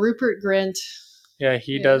name. Well, Rupert Grint. Yeah,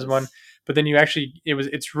 he does one. But then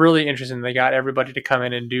it's really interesting. They got everybody to come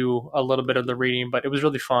in and do a little bit of the reading, but it was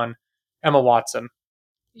really fun. Emma Watson.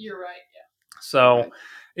 You're right. So Okay.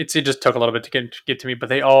 it just took a little bit to get to me, but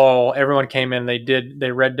everyone came in.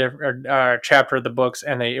 They read different chapter of the books,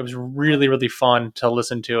 and it was really really fun to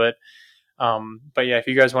listen to it. But yeah, if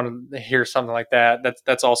you guys want to hear something like that,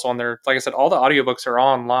 that's also on there. Like I said, all the audiobooks are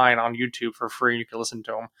online on YouTube for free. You can listen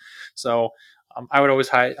to them. So I would always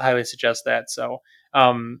highly suggest that. So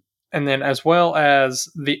um, and then as well as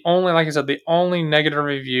like I said, the only negative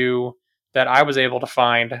review that I was able to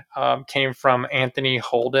find came from Anthony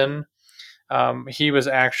Holden. He was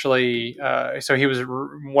actually so he was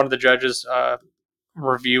one of the judges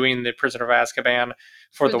reviewing the Prisoner of Azkaban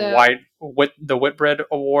for the Whitbread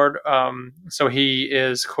Award. So he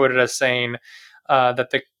is quoted as saying that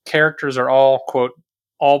the characters are all quote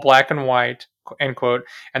all black and white end quote,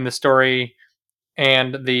 and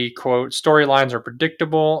the quote storylines are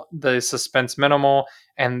predictable, the suspense minimal,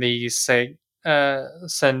 and the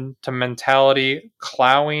sentimentality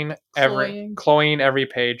cloying every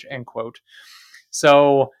page end quote.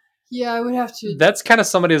 So yeah, I would have to that's kind of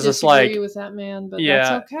somebody who's just like, with that man, but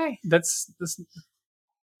yeah, that's okay.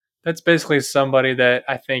 That's basically somebody that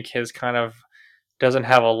I think has kind of doesn't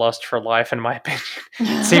have a lust for life, in my opinion.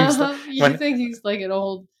 It seems you think he's like an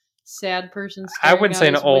old sad person I staring wouldn't out say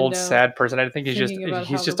an his old window, sad person. I think he's how just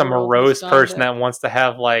the a world has morose gone person to that wants to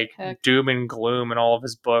have like heck. doom and gloom in all of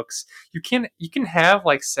his books. You can have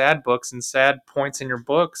like sad books and sad points in your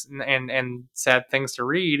books and sad things to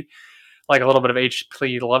read, like a little bit of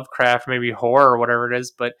H.P. Lovecraft, maybe horror or whatever it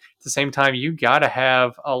is. But at the same time, you got to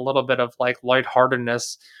have a little bit of like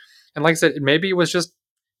lightheartedness. And like I said, maybe he was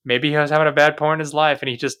having a bad point in his life and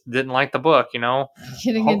he just didn't like the book, you know?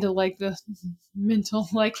 Getting into like the mental,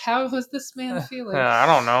 like how was this man feeling? I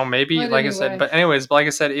don't know. Maybe, but like I said, but anyways, like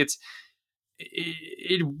I said,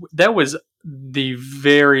 that was the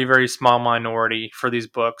very, very small minority for these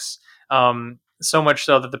books. So much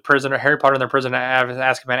so that Harry Potter and the Prisoner of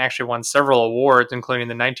Azkaban actually won several awards, including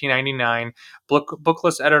the 1999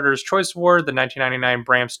 Booklist Editor's Choice Award, the 1999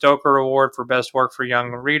 Bram Stoker Award for Best Work for Young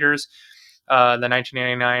Readers, the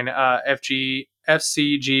 1999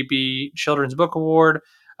 FCGB Children's Book Award.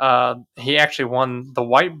 He actually won the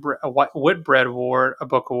Whitbread Award, a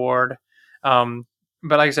book award. But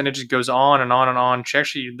like I said, it just goes on and on and on. She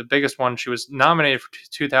actually, the biggest one, she was nominated for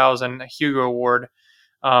 2000 Hugo Award,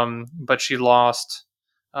 but she lost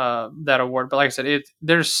that award. But like I said,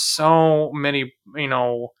 there's so many,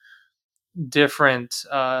 different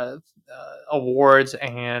awards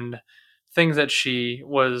and things that she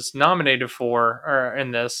was nominated for or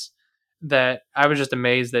in this that I was just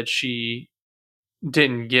amazed that she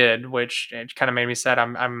didn't get, which it kind of made me sad.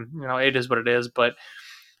 It is what it is, but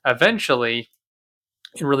eventually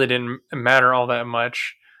it really didn't matter all that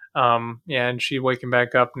much. Yeah, and she waking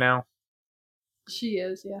back up now. She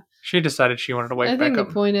is, yeah. She decided she wanted to wake back up. I think the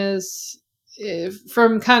point is,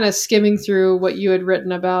 from kind of skimming through what you had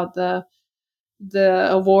written about the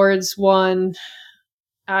awards won,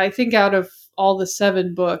 I think out of all the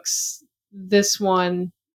 7 books, this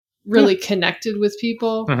one really connected with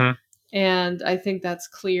people. Mm-hmm. and I think that's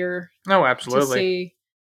clear No, to absolutely. see.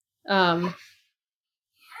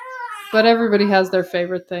 But everybody has their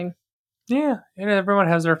favorite thing. Yeah, and everyone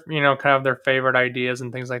has their kind of their favorite ideas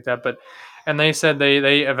and things like that. But and they said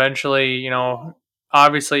they eventually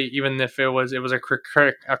obviously even if it was a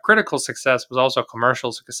critical success, was also a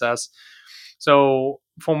commercial success. So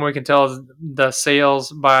from what we can tell, the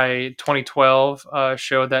sales by 2012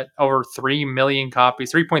 showed that over 3.3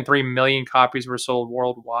 million copies were sold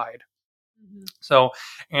worldwide. Mm-hmm. So,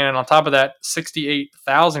 and on top of that,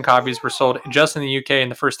 68,000 copies were sold just in the UK in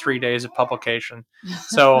the first 3 days of publication.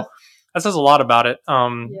 So that says a lot about it. Yeah.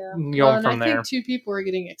 Going Well, and I from there. think two people were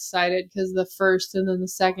getting excited because the first and then the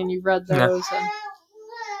second you read Yeah. those. And,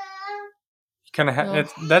 Kind of. well,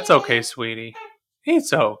 That's okay, sweetie.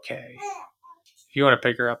 It's okay. If you want to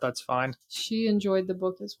pick her up, that's fine. she enjoyed the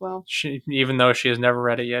book as well. Even though she has never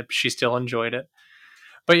read it yet, she still enjoyed it.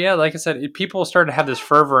 But yeah, like I said, people start to have this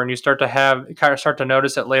fervor, and you start to start to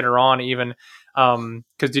notice it later on. Even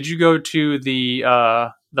because did you go to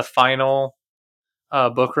the final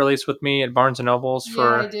book release with me at Barnes and Nobles Yeah,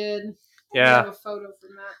 I for? did. Yeah, We have a photo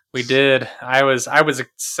from that. we did. I was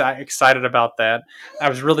excited about that. I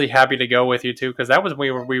was really happy to go with you too because that was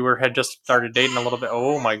we were had just started dating a little bit.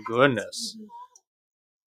 Oh my goodness,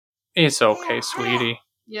 it's okay, sweetie.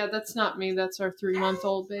 Yeah, that's not me. That's our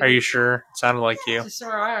 3-month-old baby. Are you sure? It sounded like you.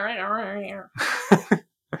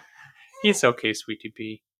 It's okay, sweetie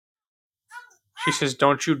pea. She says,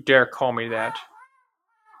 "Don't you dare call me that."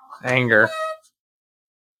 Anger.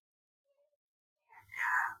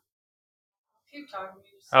 Keep talking.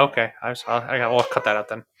 Okay, I saw. We'll cut that out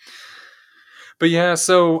then. But yeah,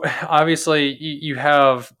 so obviously you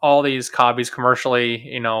have all these copies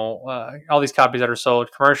commercially. All these copies that are sold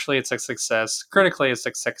commercially. It's a success. Critically, it's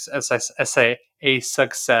a success. A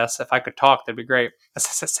success. If I could talk, that'd be great.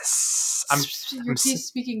 Your piece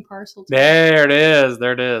speaking parcel. There it is.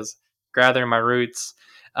 There it is. Gathering my roots.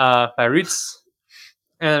 My roots.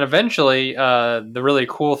 And then eventually, the really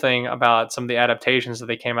cool thing about some of the adaptations that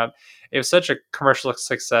they came up, it was such a commercial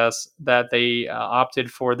success that they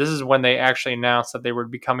opted for. This is when they actually announced that they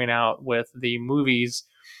would be coming out with the movies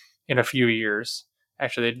in a few years.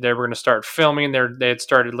 Actually, they were going to start filming. They had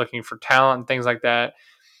started looking for talent and things like that,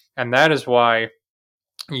 and that is why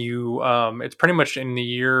it's pretty much in the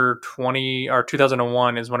year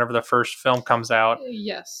 2001 is whenever the first film comes out.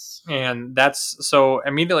 Yes. And that's so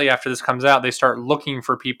immediately after this comes out, they start looking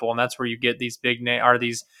for people, and that's where you get these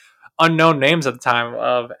these unknown names at the time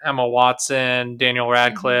of Emma Watson, Daniel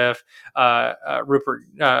Radcliffe, Rupert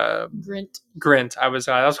Grint. I was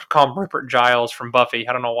going to call him Rupert Giles from Buffy.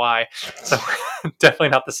 I don't know why. So definitely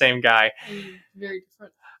not the same guy. Very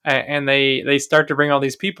different. And they start to bring all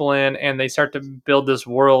these people in, and they start to build this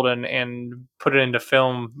world and put it into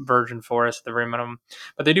film version for us at the very minimum.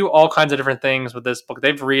 But they do all kinds of different things with this book.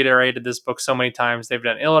 They've reiterated this book so many times. They've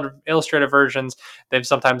done illustrated versions.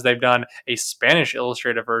 Sometimes they've done a Spanish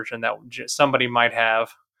illustrated version that somebody might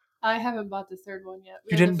have. I haven't bought the third one yet.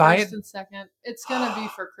 You didn't buy it? First and second. It's gonna be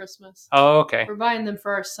for Christmas. Oh, okay. We're buying them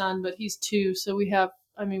for our son, but he's 2, so we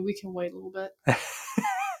can wait a little bit.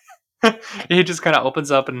 He just kind of opens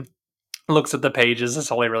up and looks at the pages. That's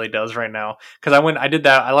all he really does right now. Because I did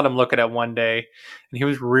that. I let him look at it one day, and he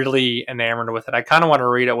was really enamored with it. I kind of want to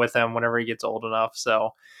read it with him whenever he gets old enough.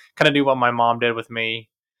 So, kind of do what my mom did with me.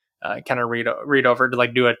 Kind of read over to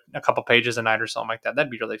like do a couple pages a night or something like that. That'd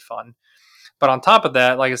be really fun. But on top of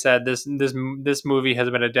that, like I said, this movie has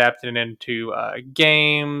been adapted into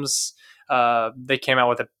games. They came out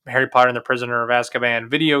with a Harry Potter and the Prisoner of Azkaban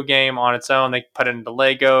video game on its own. They put it into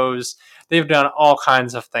Legos. They've done all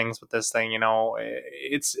kinds of things with this thing.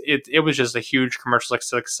 It was just a huge commercial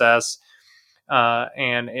success,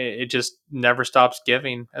 and it just never stops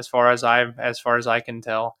giving, as far as I can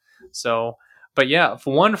tell. So, but yeah,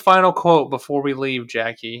 one final quote before we leave,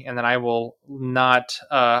 Jackie, and then I will not.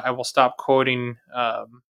 I will stop quoting.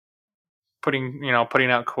 Putting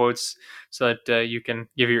out quotes so that you can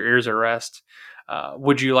give your ears a rest.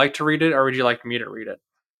 Would you like to read it, or would you like me to read it?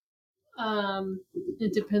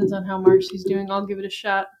 It depends on how Marcy's doing. I'll give it a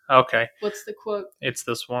shot. Okay. What's the quote? It's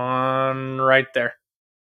this one right there.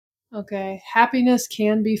 Okay. Happiness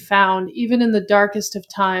can be found even in the darkest of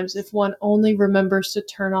times if one only remembers to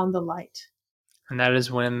turn on the light. And that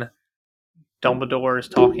is when Dumbledore is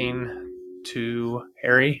talking to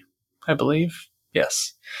Harry, I believe.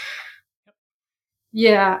 Yes.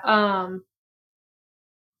 Yeah.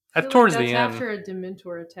 That's towards the end. After a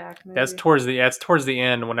Dementor attack. Maybe. That's towards the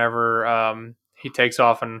end. Whenever he takes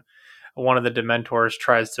off and one of the Dementors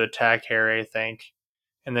tries to attack Harry, I think,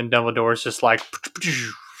 and then Dumbledore's just like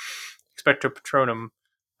Expecto Patronum.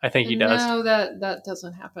 I think he does. No, that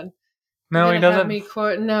doesn't happen. No, he doesn't. Have me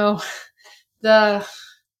quote, no.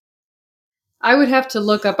 I would have to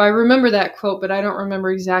look up. I remember that quote, but I don't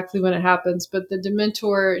remember exactly when it happens. But the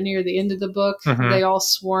Dementor near the end of the book, they all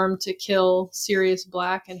swarm to kill Sirius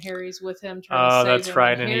Black, and Harry's with him trying to save him. Oh, that's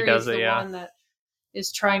right, and Harry's he does it. the one that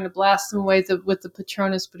is trying to blast them away with the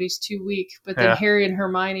Patronus, but he's too weak. But then Harry and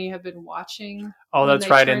Hermione have been watching. Oh, that's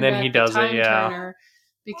right, and then he does it. Yeah,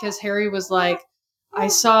 because Harry was like, I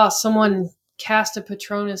saw someone cast a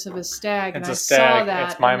Patronus of a stag, and I saw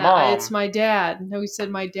that. It's my mom. It's my dad. No, he said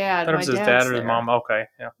my dad. That was his dad or his mom. Okay,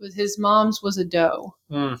 yeah. His mom's was a doe.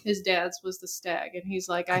 His dad's was the stag, and he's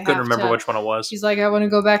like, I couldn't remember which one it was. He's like, I want to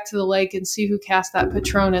go back to the lake and see who cast that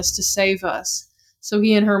Patronus to save us. So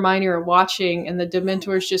he and Hermione are watching, and the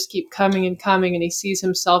Dementors just keep coming and coming, and he sees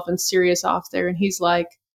himself and Sirius off there, and he's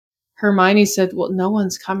like, Hermione said, well, no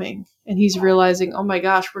one's coming. And he's realizing, oh my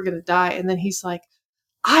gosh, we're going to die. And then he's like,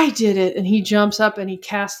 I did it. And he jumps up and he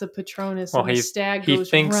casts the Patronus, and the stag goes. He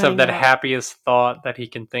thinks of that happiest thought that he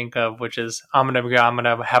can think of, which is, I'm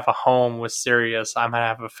gonna have a home with Sirius. I'm gonna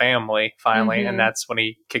have a family finally, and that's when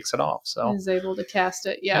he kicks it off. So he's able to cast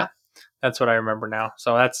it. Yeah. That's what I remember now.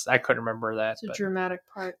 So I couldn't remember that. It's a dramatic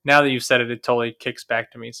part. Now that you've said it, it totally kicks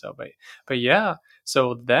back to me. So, but yeah.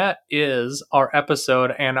 So that is our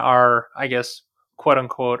episode and our, I guess, quote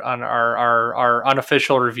unquote, on our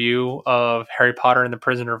unofficial review of Harry Potter and the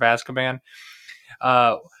Prisoner of Azkaban.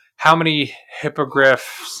 How many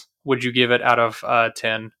hippogriffs would you give it out of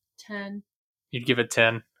 10? 10. You'd give it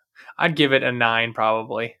 10. I'd give it a 9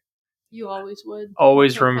 probably. You always would.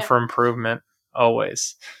 Always room for improvement.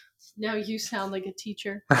 Always. Now you sound like a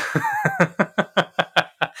teacher.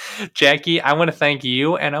 Jackie, I want to thank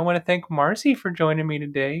you, and I want to thank Marcy for joining me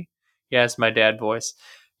today. Yes, my dad voice.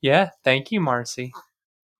 Yeah, thank you, Marcy.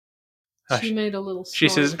 She made a little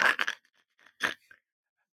snort.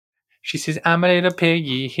 She says, I'm a little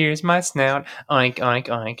piggy, here's my snout. Oink, oink,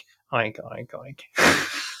 oink, oink, oink, oink.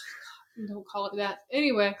 Don't call it that.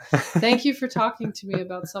 Anyway, thank you for talking to me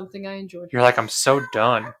about something I enjoyed. You're like, I'm so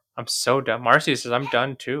done. Marcy says, I'm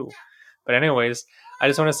done too. But anyways, I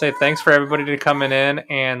just want to say thanks for everybody to coming in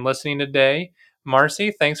and listening today.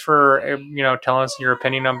 Marcy, thanks for telling us your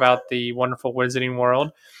opinion about the wonderful Wizarding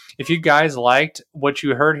World. If you guys liked what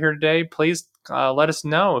you heard here today, please let us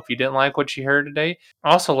know. If you didn't like what you heard today,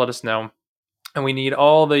 also let us know. And we need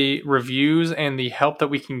all the reviews and the help that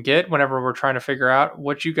we can get whenever we're trying to figure out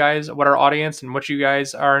what our audience and what you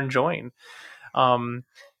guys are enjoying.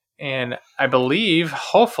 And I believe,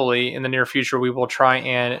 hopefully, in the near future, we will try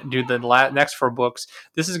and do the next 4 books.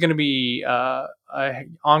 This is going to be an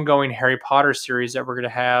ongoing Harry Potter series that we're going to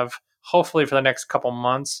have, hopefully, for the next couple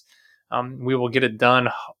months. We will get it done,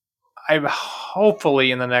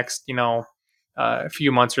 hopefully, in the next,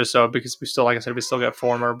 few months or so, because we still got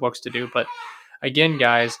 4 more books to do. But again,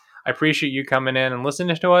 guys, I appreciate you coming in and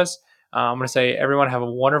listening to us. I'm going to say, everyone have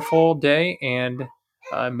a wonderful day, and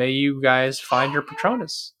may you guys find your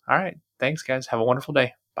Patronus. All right. Thanks, guys. Have a wonderful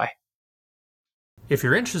day. Bye. If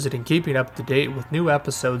you're interested in keeping up to date with new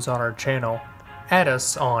episodes on our channel, add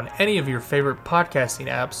us on any of your favorite podcasting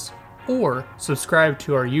apps, or subscribe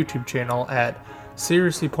to our YouTube channel at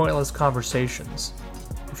Seriously Pointless Conversations.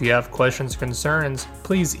 If you have questions or concerns,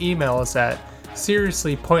 please email us at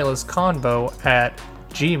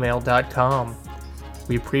seriouslypointlessconvo@gmail.com.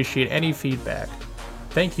 We appreciate any feedback.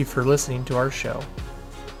 Thank you for listening to our show.